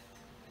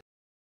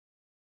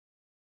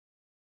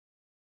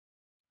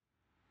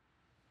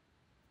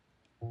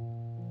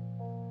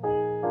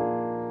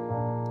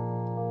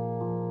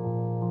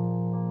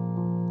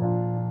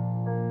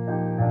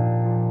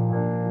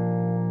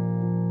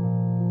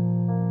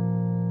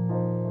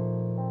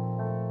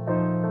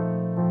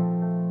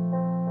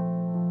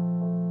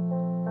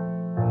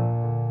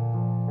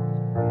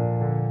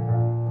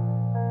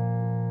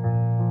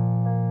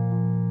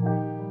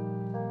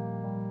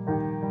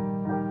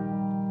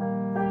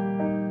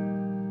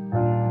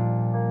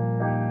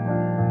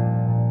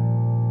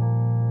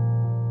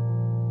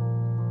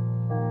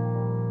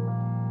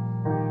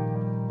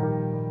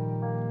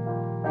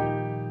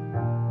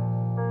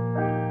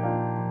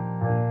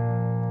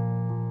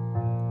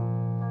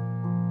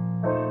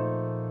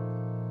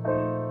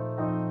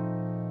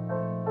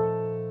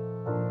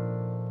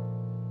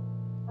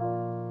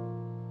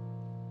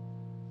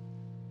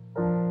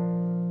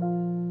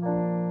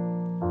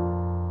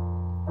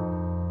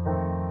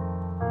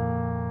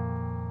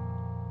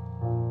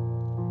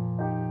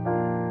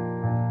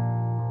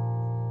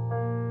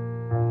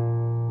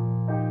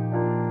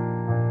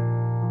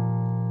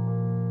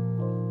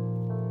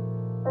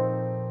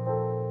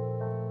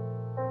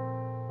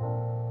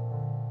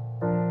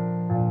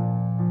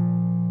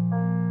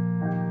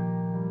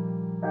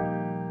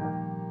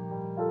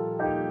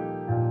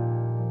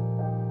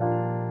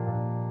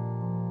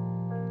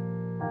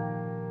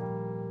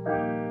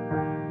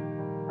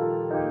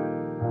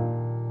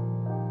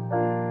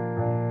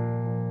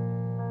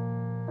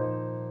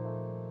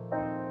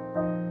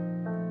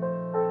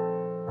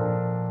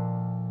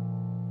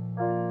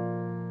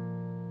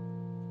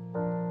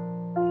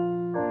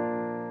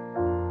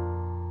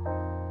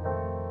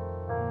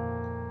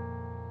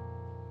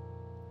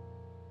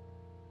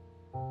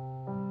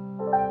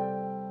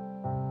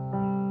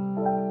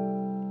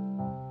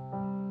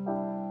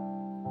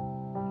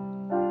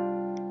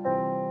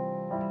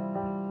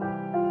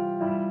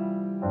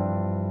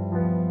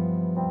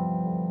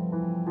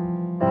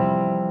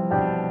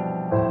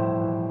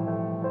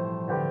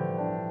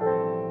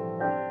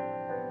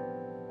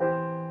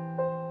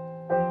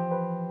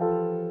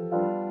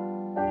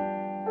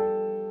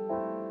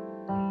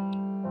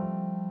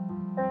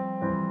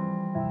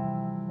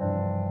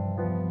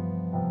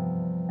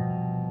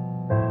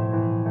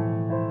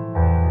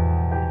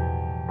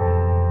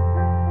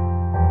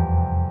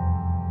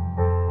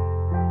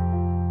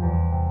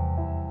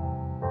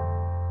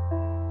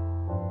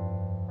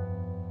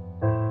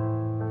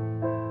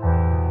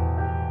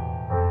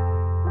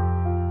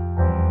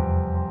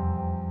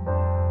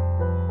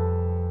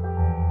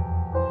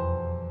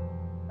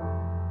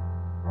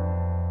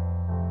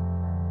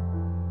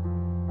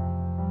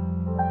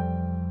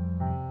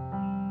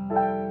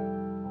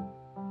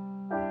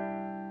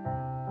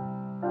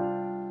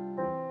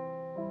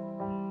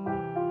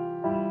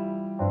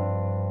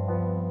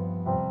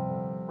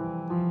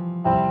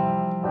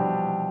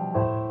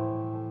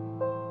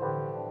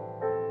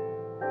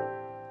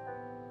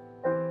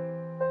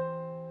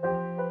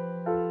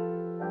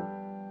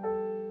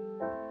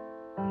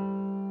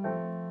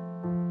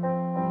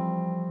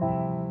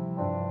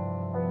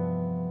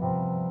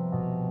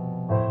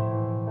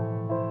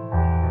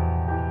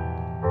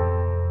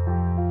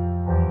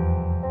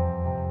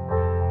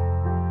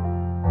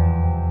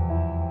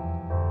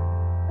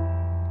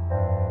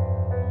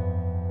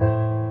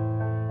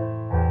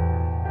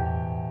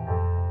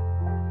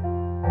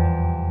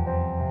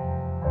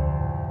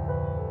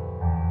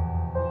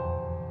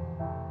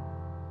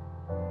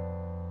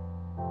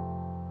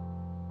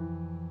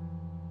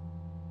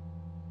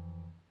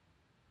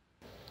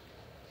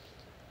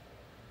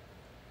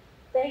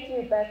 Thank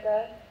you,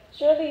 Becca.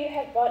 Surely you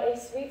have brought a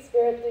sweet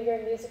spirit to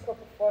your musical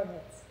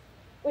performance.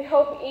 We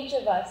hope each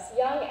of us,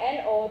 young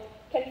and old,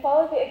 can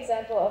follow the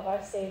example of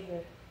our Savior.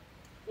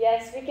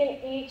 Yes, we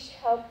can each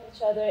help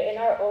each other in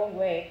our own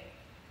way.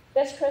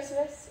 This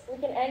Christmas, we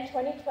can end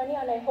 2020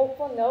 on a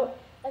hopeful note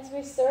as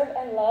we serve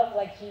and love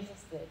like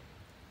Jesus did.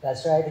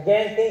 That's right.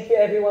 Again, thank you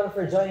everyone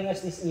for joining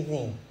us this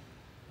evening.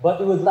 But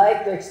we would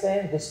like to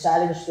extend this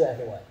challenge to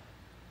everyone.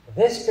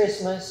 This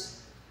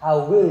Christmas,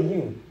 how will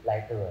you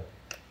light the world?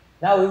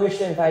 Now we wish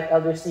to invite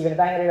Elder Stephen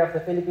Bangerer of the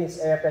Philippines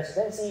Area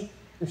Presidency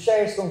to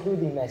share his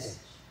concluding message.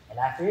 And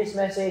after his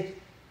message,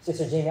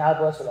 Sister Jamie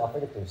Albos will offer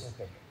the closing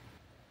prayer.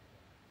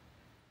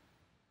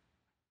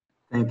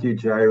 Thank you,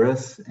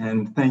 Jairus,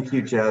 and thank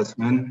you,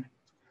 Jasmine.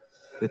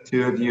 The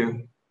two of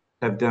you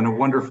have done a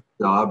wonderful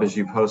job as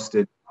you've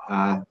hosted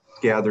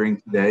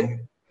gathering today.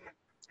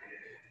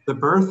 The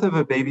birth of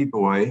a baby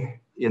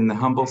boy in the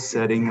humble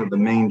setting of the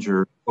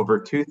manger over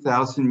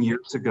 2,000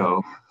 years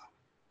ago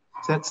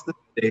sets the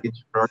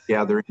stage for our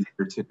gathering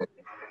here today.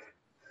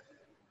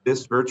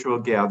 This virtual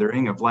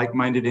gathering of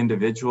like-minded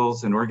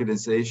individuals and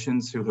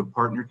organizations who have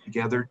partnered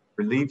together to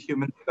relieve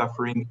human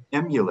suffering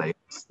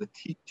emulates the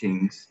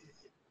teachings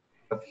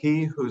of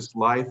he whose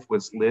life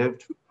was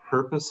lived with the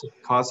purpose of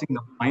causing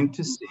the blind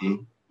to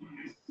see,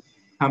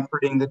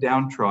 comforting the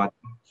downtrodden,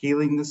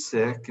 healing the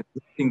sick, and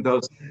lifting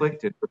those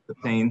afflicted with the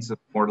pains of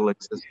mortal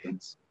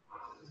existence.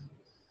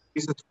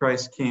 Jesus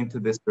Christ came to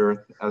this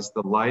earth as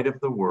the light of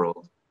the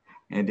world,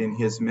 and in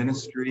his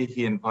ministry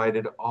he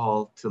invited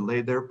all to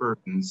lay their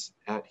burdens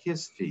at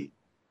his feet.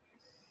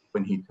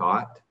 When he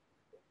taught,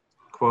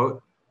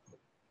 quote,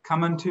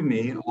 "Come unto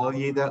me, all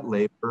ye that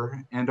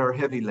labor and are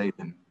heavy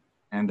laden,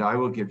 and I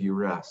will give you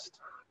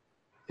rest.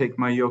 Take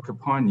my yoke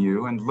upon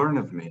you and learn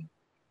of me,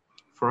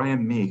 for I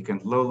am meek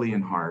and lowly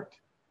in heart,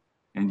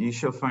 and ye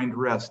shall find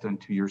rest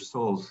unto your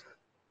souls.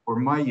 For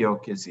my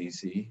yoke is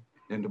easy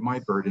and my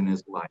burden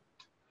is light."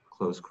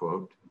 Close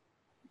quote.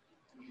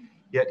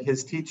 Yet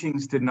his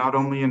teachings did not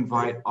only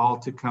invite all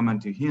to come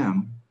unto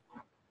him,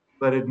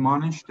 but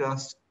admonished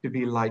us to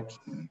be like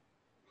him,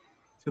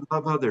 to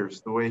love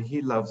others the way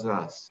he loves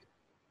us,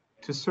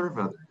 to serve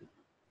others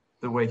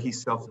the way he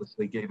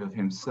selflessly gave of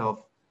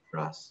himself for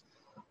us.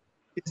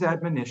 His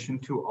admonition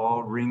to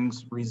all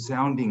rings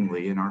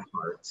resoundingly in our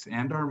hearts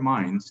and our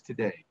minds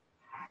today.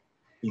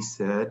 He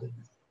said,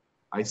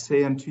 "I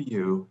say unto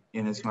you,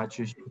 inasmuch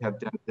as you have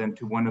done it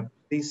unto one of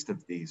the least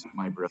of these,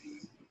 my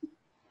brothers,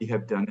 ye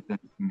have done it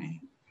unto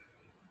me."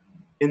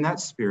 In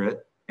that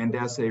spirit, and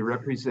as a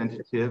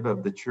representative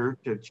of the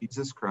Church of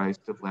Jesus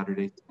Christ of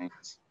Latter-day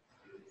Saints,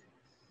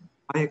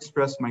 I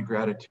express my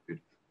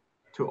gratitude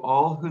to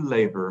all who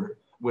labor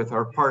with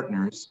our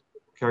partners,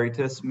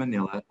 Caritas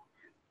Manila,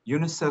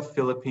 UNICEF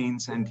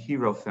Philippines, and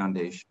Hero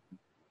Foundation,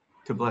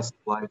 to bless the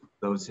life of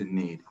those in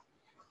need.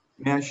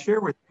 May I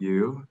share with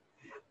you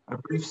a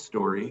brief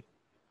story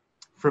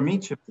from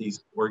each of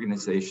these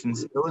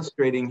organizations,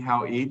 illustrating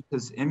how each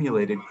has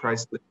emulated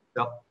Christ's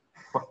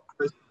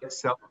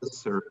selfless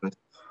service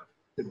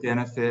to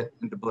benefit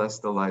and to bless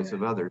the lives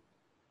of others,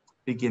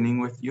 beginning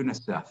with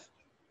UNICEF.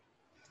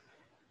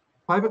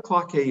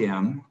 5:00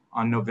 a.m.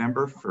 on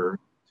November 1st,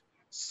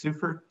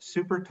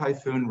 Super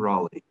Typhoon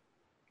Raleigh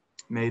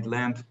made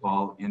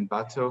landfall in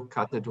Bato,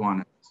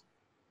 Catanduanes.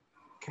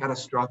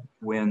 Catastrophic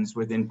winds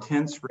with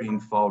intense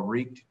rainfall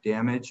wreaked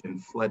damage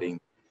and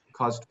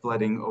caused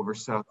flooding over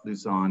South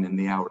Luzon in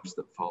the hours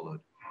that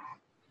followed.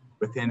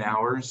 Within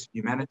hours,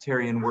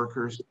 humanitarian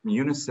workers from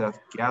UNICEF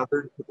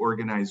gathered to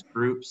organize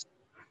groups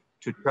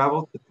to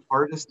travel to the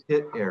hardest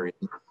hit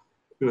areas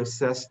to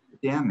assess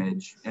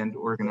damage and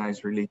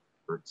organize relief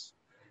efforts.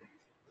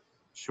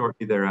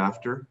 Shortly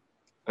thereafter,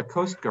 a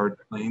Coast Guard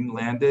plane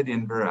landed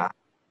in Barak,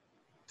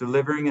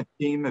 delivering a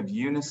team of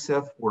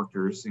UNICEF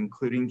workers,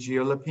 including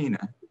Gio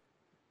Lapina,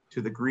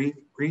 to the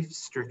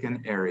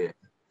grief-stricken area.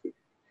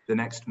 The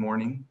next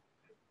morning,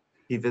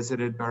 he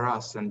visited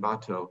Baras and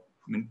Bato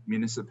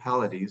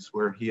municipalities,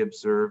 where he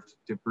observed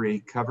debris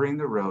covering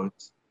the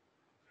roads.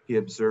 He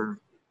observed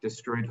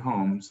destroyed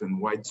homes and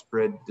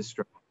widespread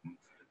destruction.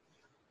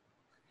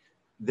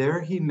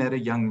 There he met a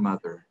young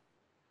mother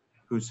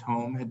whose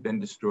home had been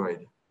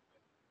destroyed.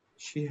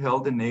 She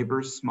held a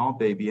neighbor's small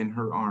baby in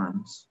her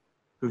arms,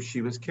 who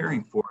she was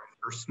caring for.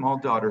 Her small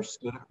daughter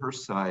stood at her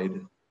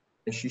side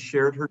as she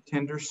shared her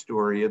tender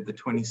story of the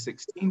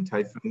 2016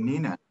 Typhoon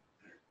Nina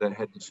that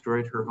had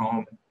destroyed her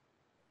home.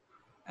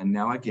 And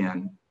now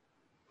again,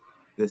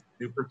 this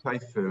super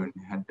typhoon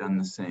had done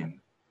the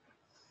same.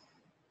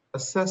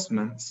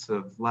 Assessments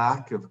of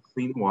lack of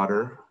clean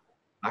water,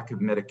 lack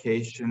of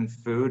medication,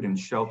 food, and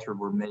shelter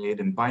were made,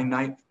 and by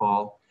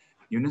nightfall,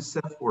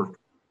 UNICEF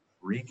workers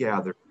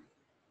regathered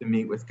to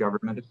meet with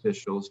government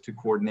officials to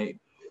coordinate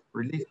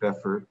relief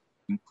efforts,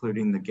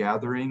 including the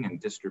gathering and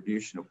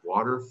distribution of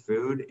water,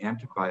 food,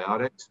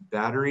 antibiotics,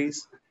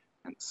 batteries,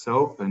 and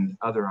soap, and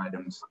other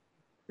items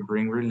to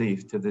bring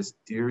relief to this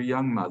dear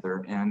young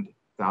mother and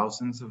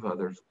thousands of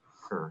others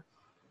like her.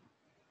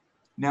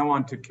 Now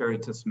on to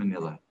Caritas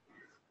Manila.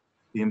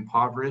 The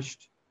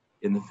impoverished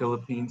in the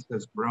Philippines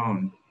has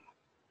grown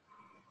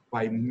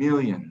by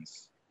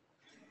millions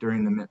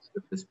during the midst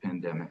of this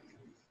pandemic.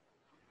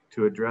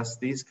 To address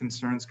these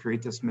concerns,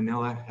 Caritas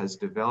Manila has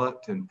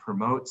developed and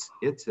promotes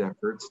its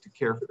efforts to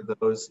care for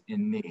those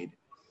in need.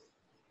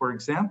 For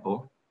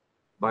example,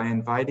 by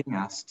inviting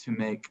us to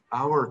make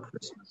our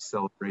Christmas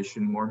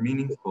celebration more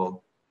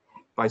meaningful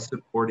by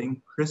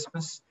supporting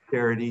Christmas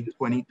Charity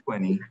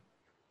 2020,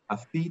 a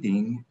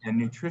feeding and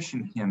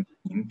nutrition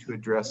campaign to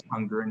address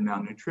hunger and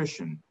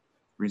malnutrition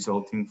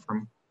resulting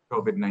from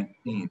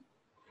COVID-19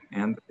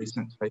 and the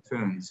recent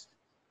typhoons.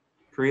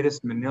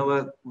 Caritas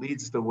Manila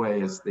leads the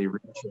way as they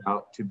reach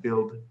out to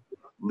build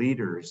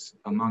leaders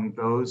among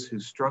those who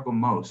struggle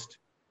most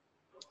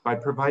by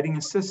providing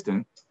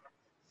assistance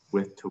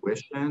with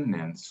tuition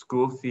and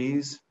school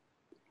fees,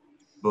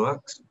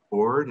 books,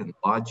 board and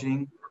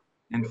lodging,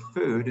 and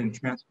food and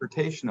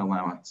transportation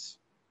allowance.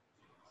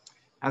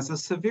 As a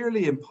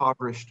severely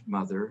impoverished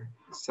mother,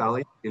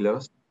 Sally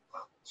Pilos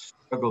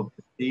struggled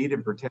to feed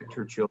and protect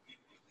her children.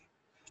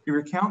 She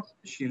recounts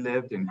that she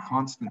lived in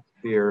constant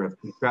fear of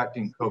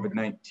contracting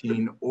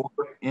COVID-19 or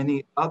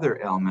any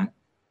other ailment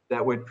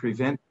that would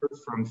prevent her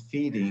from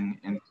feeding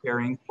and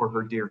caring for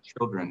her dear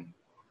children.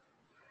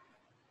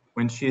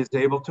 When she is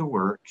able to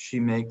work, she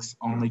makes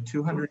only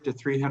 200 to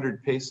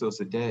 300 pesos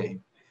a day.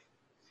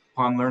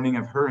 Upon learning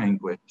of her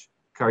anguish,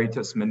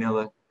 Caritas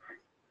Manila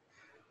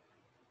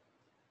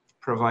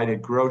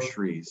provided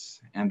groceries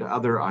and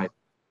other items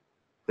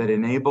that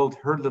enabled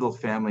her little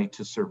family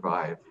to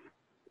survive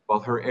while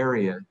her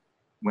area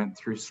went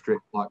through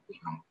strict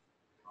lockdown.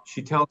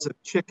 She tells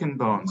of chicken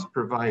bones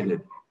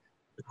provided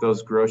with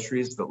those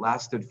groceries that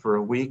lasted for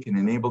a week and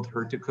enabled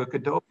her to cook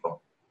adobo.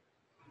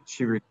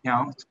 She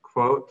recounts,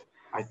 quote,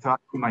 "I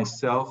thought to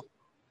myself,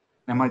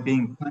 am I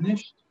being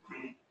punished?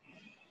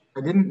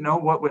 I didn't know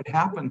what would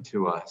happen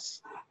to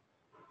us.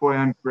 Boy,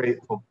 I'm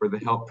grateful for the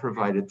help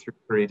provided through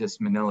Caritas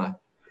Manila.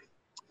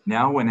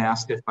 Now, when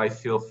asked if I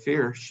feel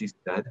fear, she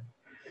said,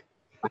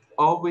 I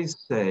always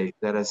say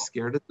that as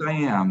scared as I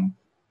am,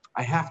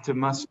 I have to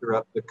muster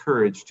up the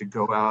courage to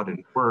go out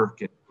and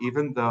work. And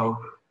even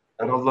though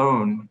that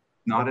alone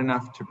is not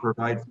enough to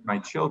provide for my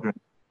children,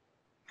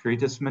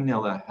 Caritas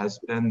Manila has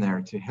been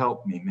there to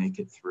help me make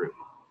it through."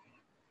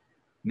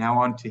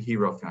 Now on to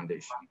Hero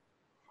Foundation.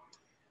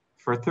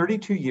 For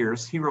 32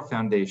 years, Hero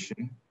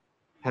Foundation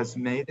has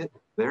made it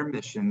their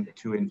mission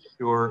to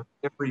ensure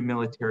every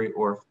military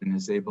orphan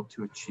is able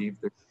to achieve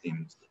their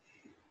dreams.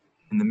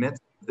 In the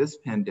midst of this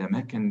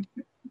pandemic and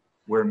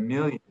where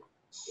millions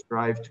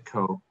strive to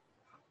cope,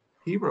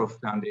 Hero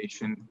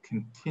Foundation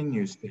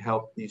continues to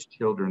help these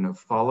children of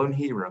fallen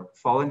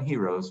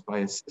heroes by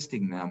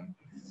assisting them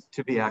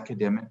to be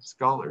academic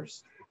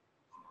scholars.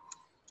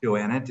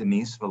 Joanna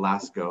Denise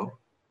Velasco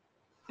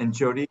and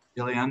Jody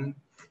Gillian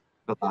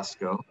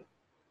Velasco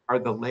are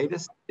the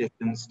latest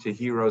additions to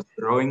Hero's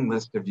growing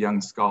list of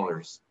young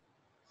scholars.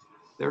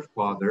 Their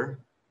father,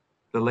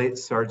 the late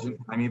Sergeant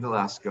Jaime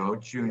Velasco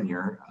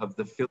Jr. of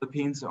the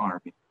Philippines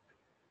Army,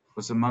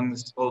 was among the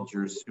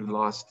soldiers who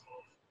lost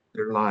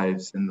their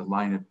lives in the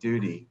line of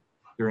duty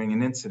during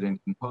an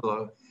incident in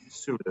Holo,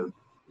 Sulu,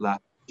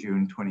 last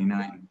June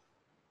 29.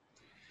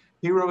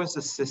 Hero is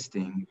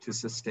assisting to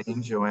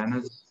sustain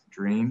Joanna's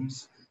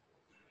dreams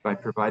by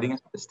providing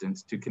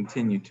assistance to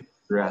continue to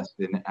progress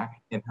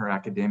in her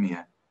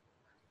academia.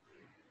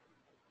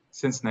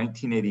 Since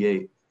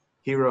 1988,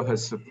 Hero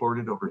has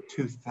supported over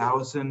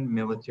 2,000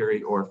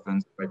 military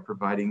orphans by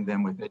providing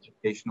them with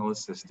educational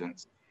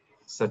assistance,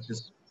 such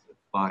as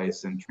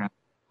supplies and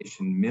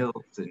transportation,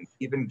 meals, and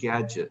even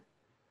gadgets,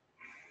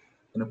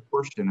 and a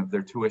portion of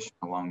their tuition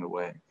along the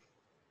way.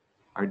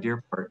 Our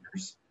dear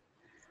partners,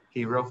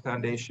 Hero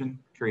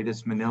Foundation,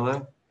 Caritas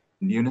Manila,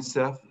 and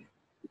UNICEF,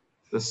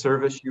 the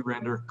service you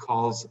render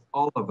calls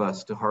all of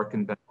us to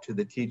hearken back to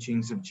the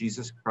teachings of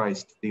Jesus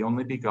Christ, the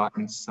only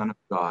begotten Son of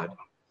God,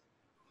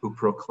 who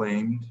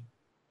proclaimed,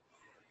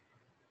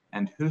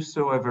 "And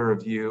whosoever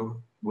of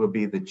you will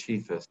be the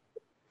chiefest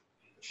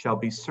shall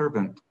be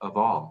servant of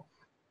all.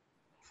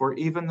 For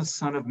even the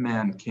Son of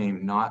Man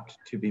came not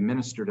to be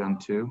ministered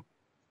unto,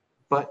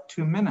 but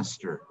to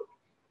minister,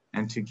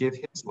 and to give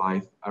his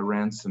life a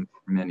ransom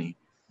for many."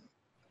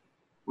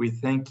 We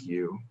thank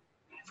you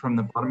from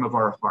the bottom of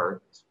our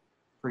hearts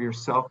for your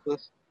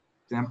selfless,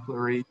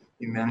 exemplary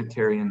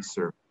humanitarian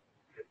service.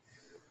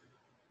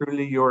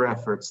 Truly your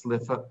efforts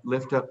lift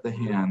up the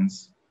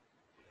hands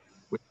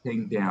which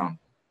hang down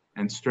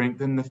and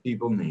strengthen the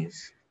feeble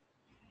knees.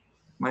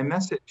 My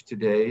message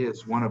today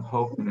is one of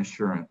hope and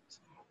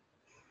assurance.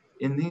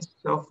 In these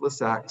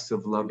selfless acts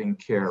of loving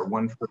care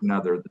one for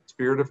another, the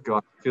Spirit of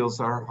God fills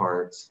our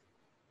hearts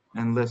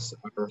and lifts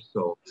our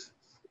souls.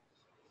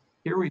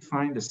 Here we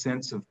find a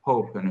sense of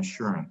hope and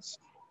assurance.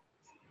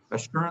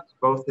 Assurance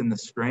both in the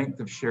strength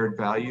of shared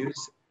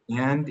values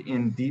and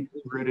in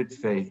deeply rooted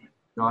faith.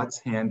 God's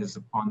hand is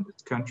upon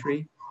this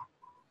country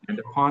and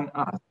upon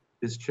us,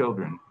 his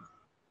children.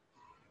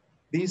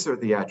 These are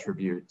the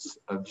attributes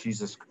of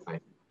Jesus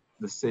Christ,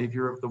 the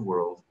Savior of the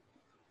world,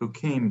 who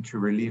came to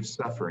relieve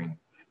suffering,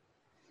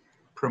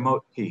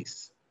 promote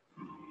peace,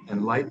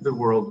 and light the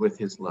world with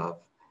his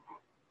love.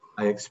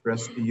 I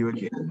express to you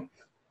again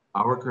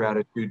our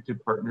gratitude to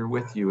partner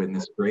with you in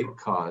this great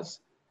cause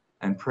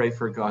and pray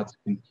for God's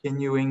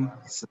continuing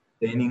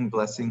sustaining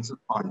blessings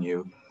upon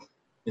you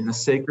in the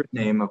sacred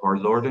name of our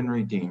Lord and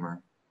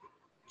Redeemer,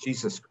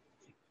 Jesus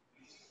Christ.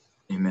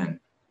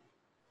 Amen.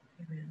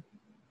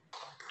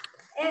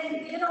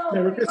 And you know,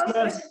 Merry because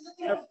Christmas.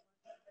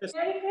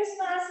 Merry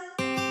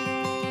Christmas.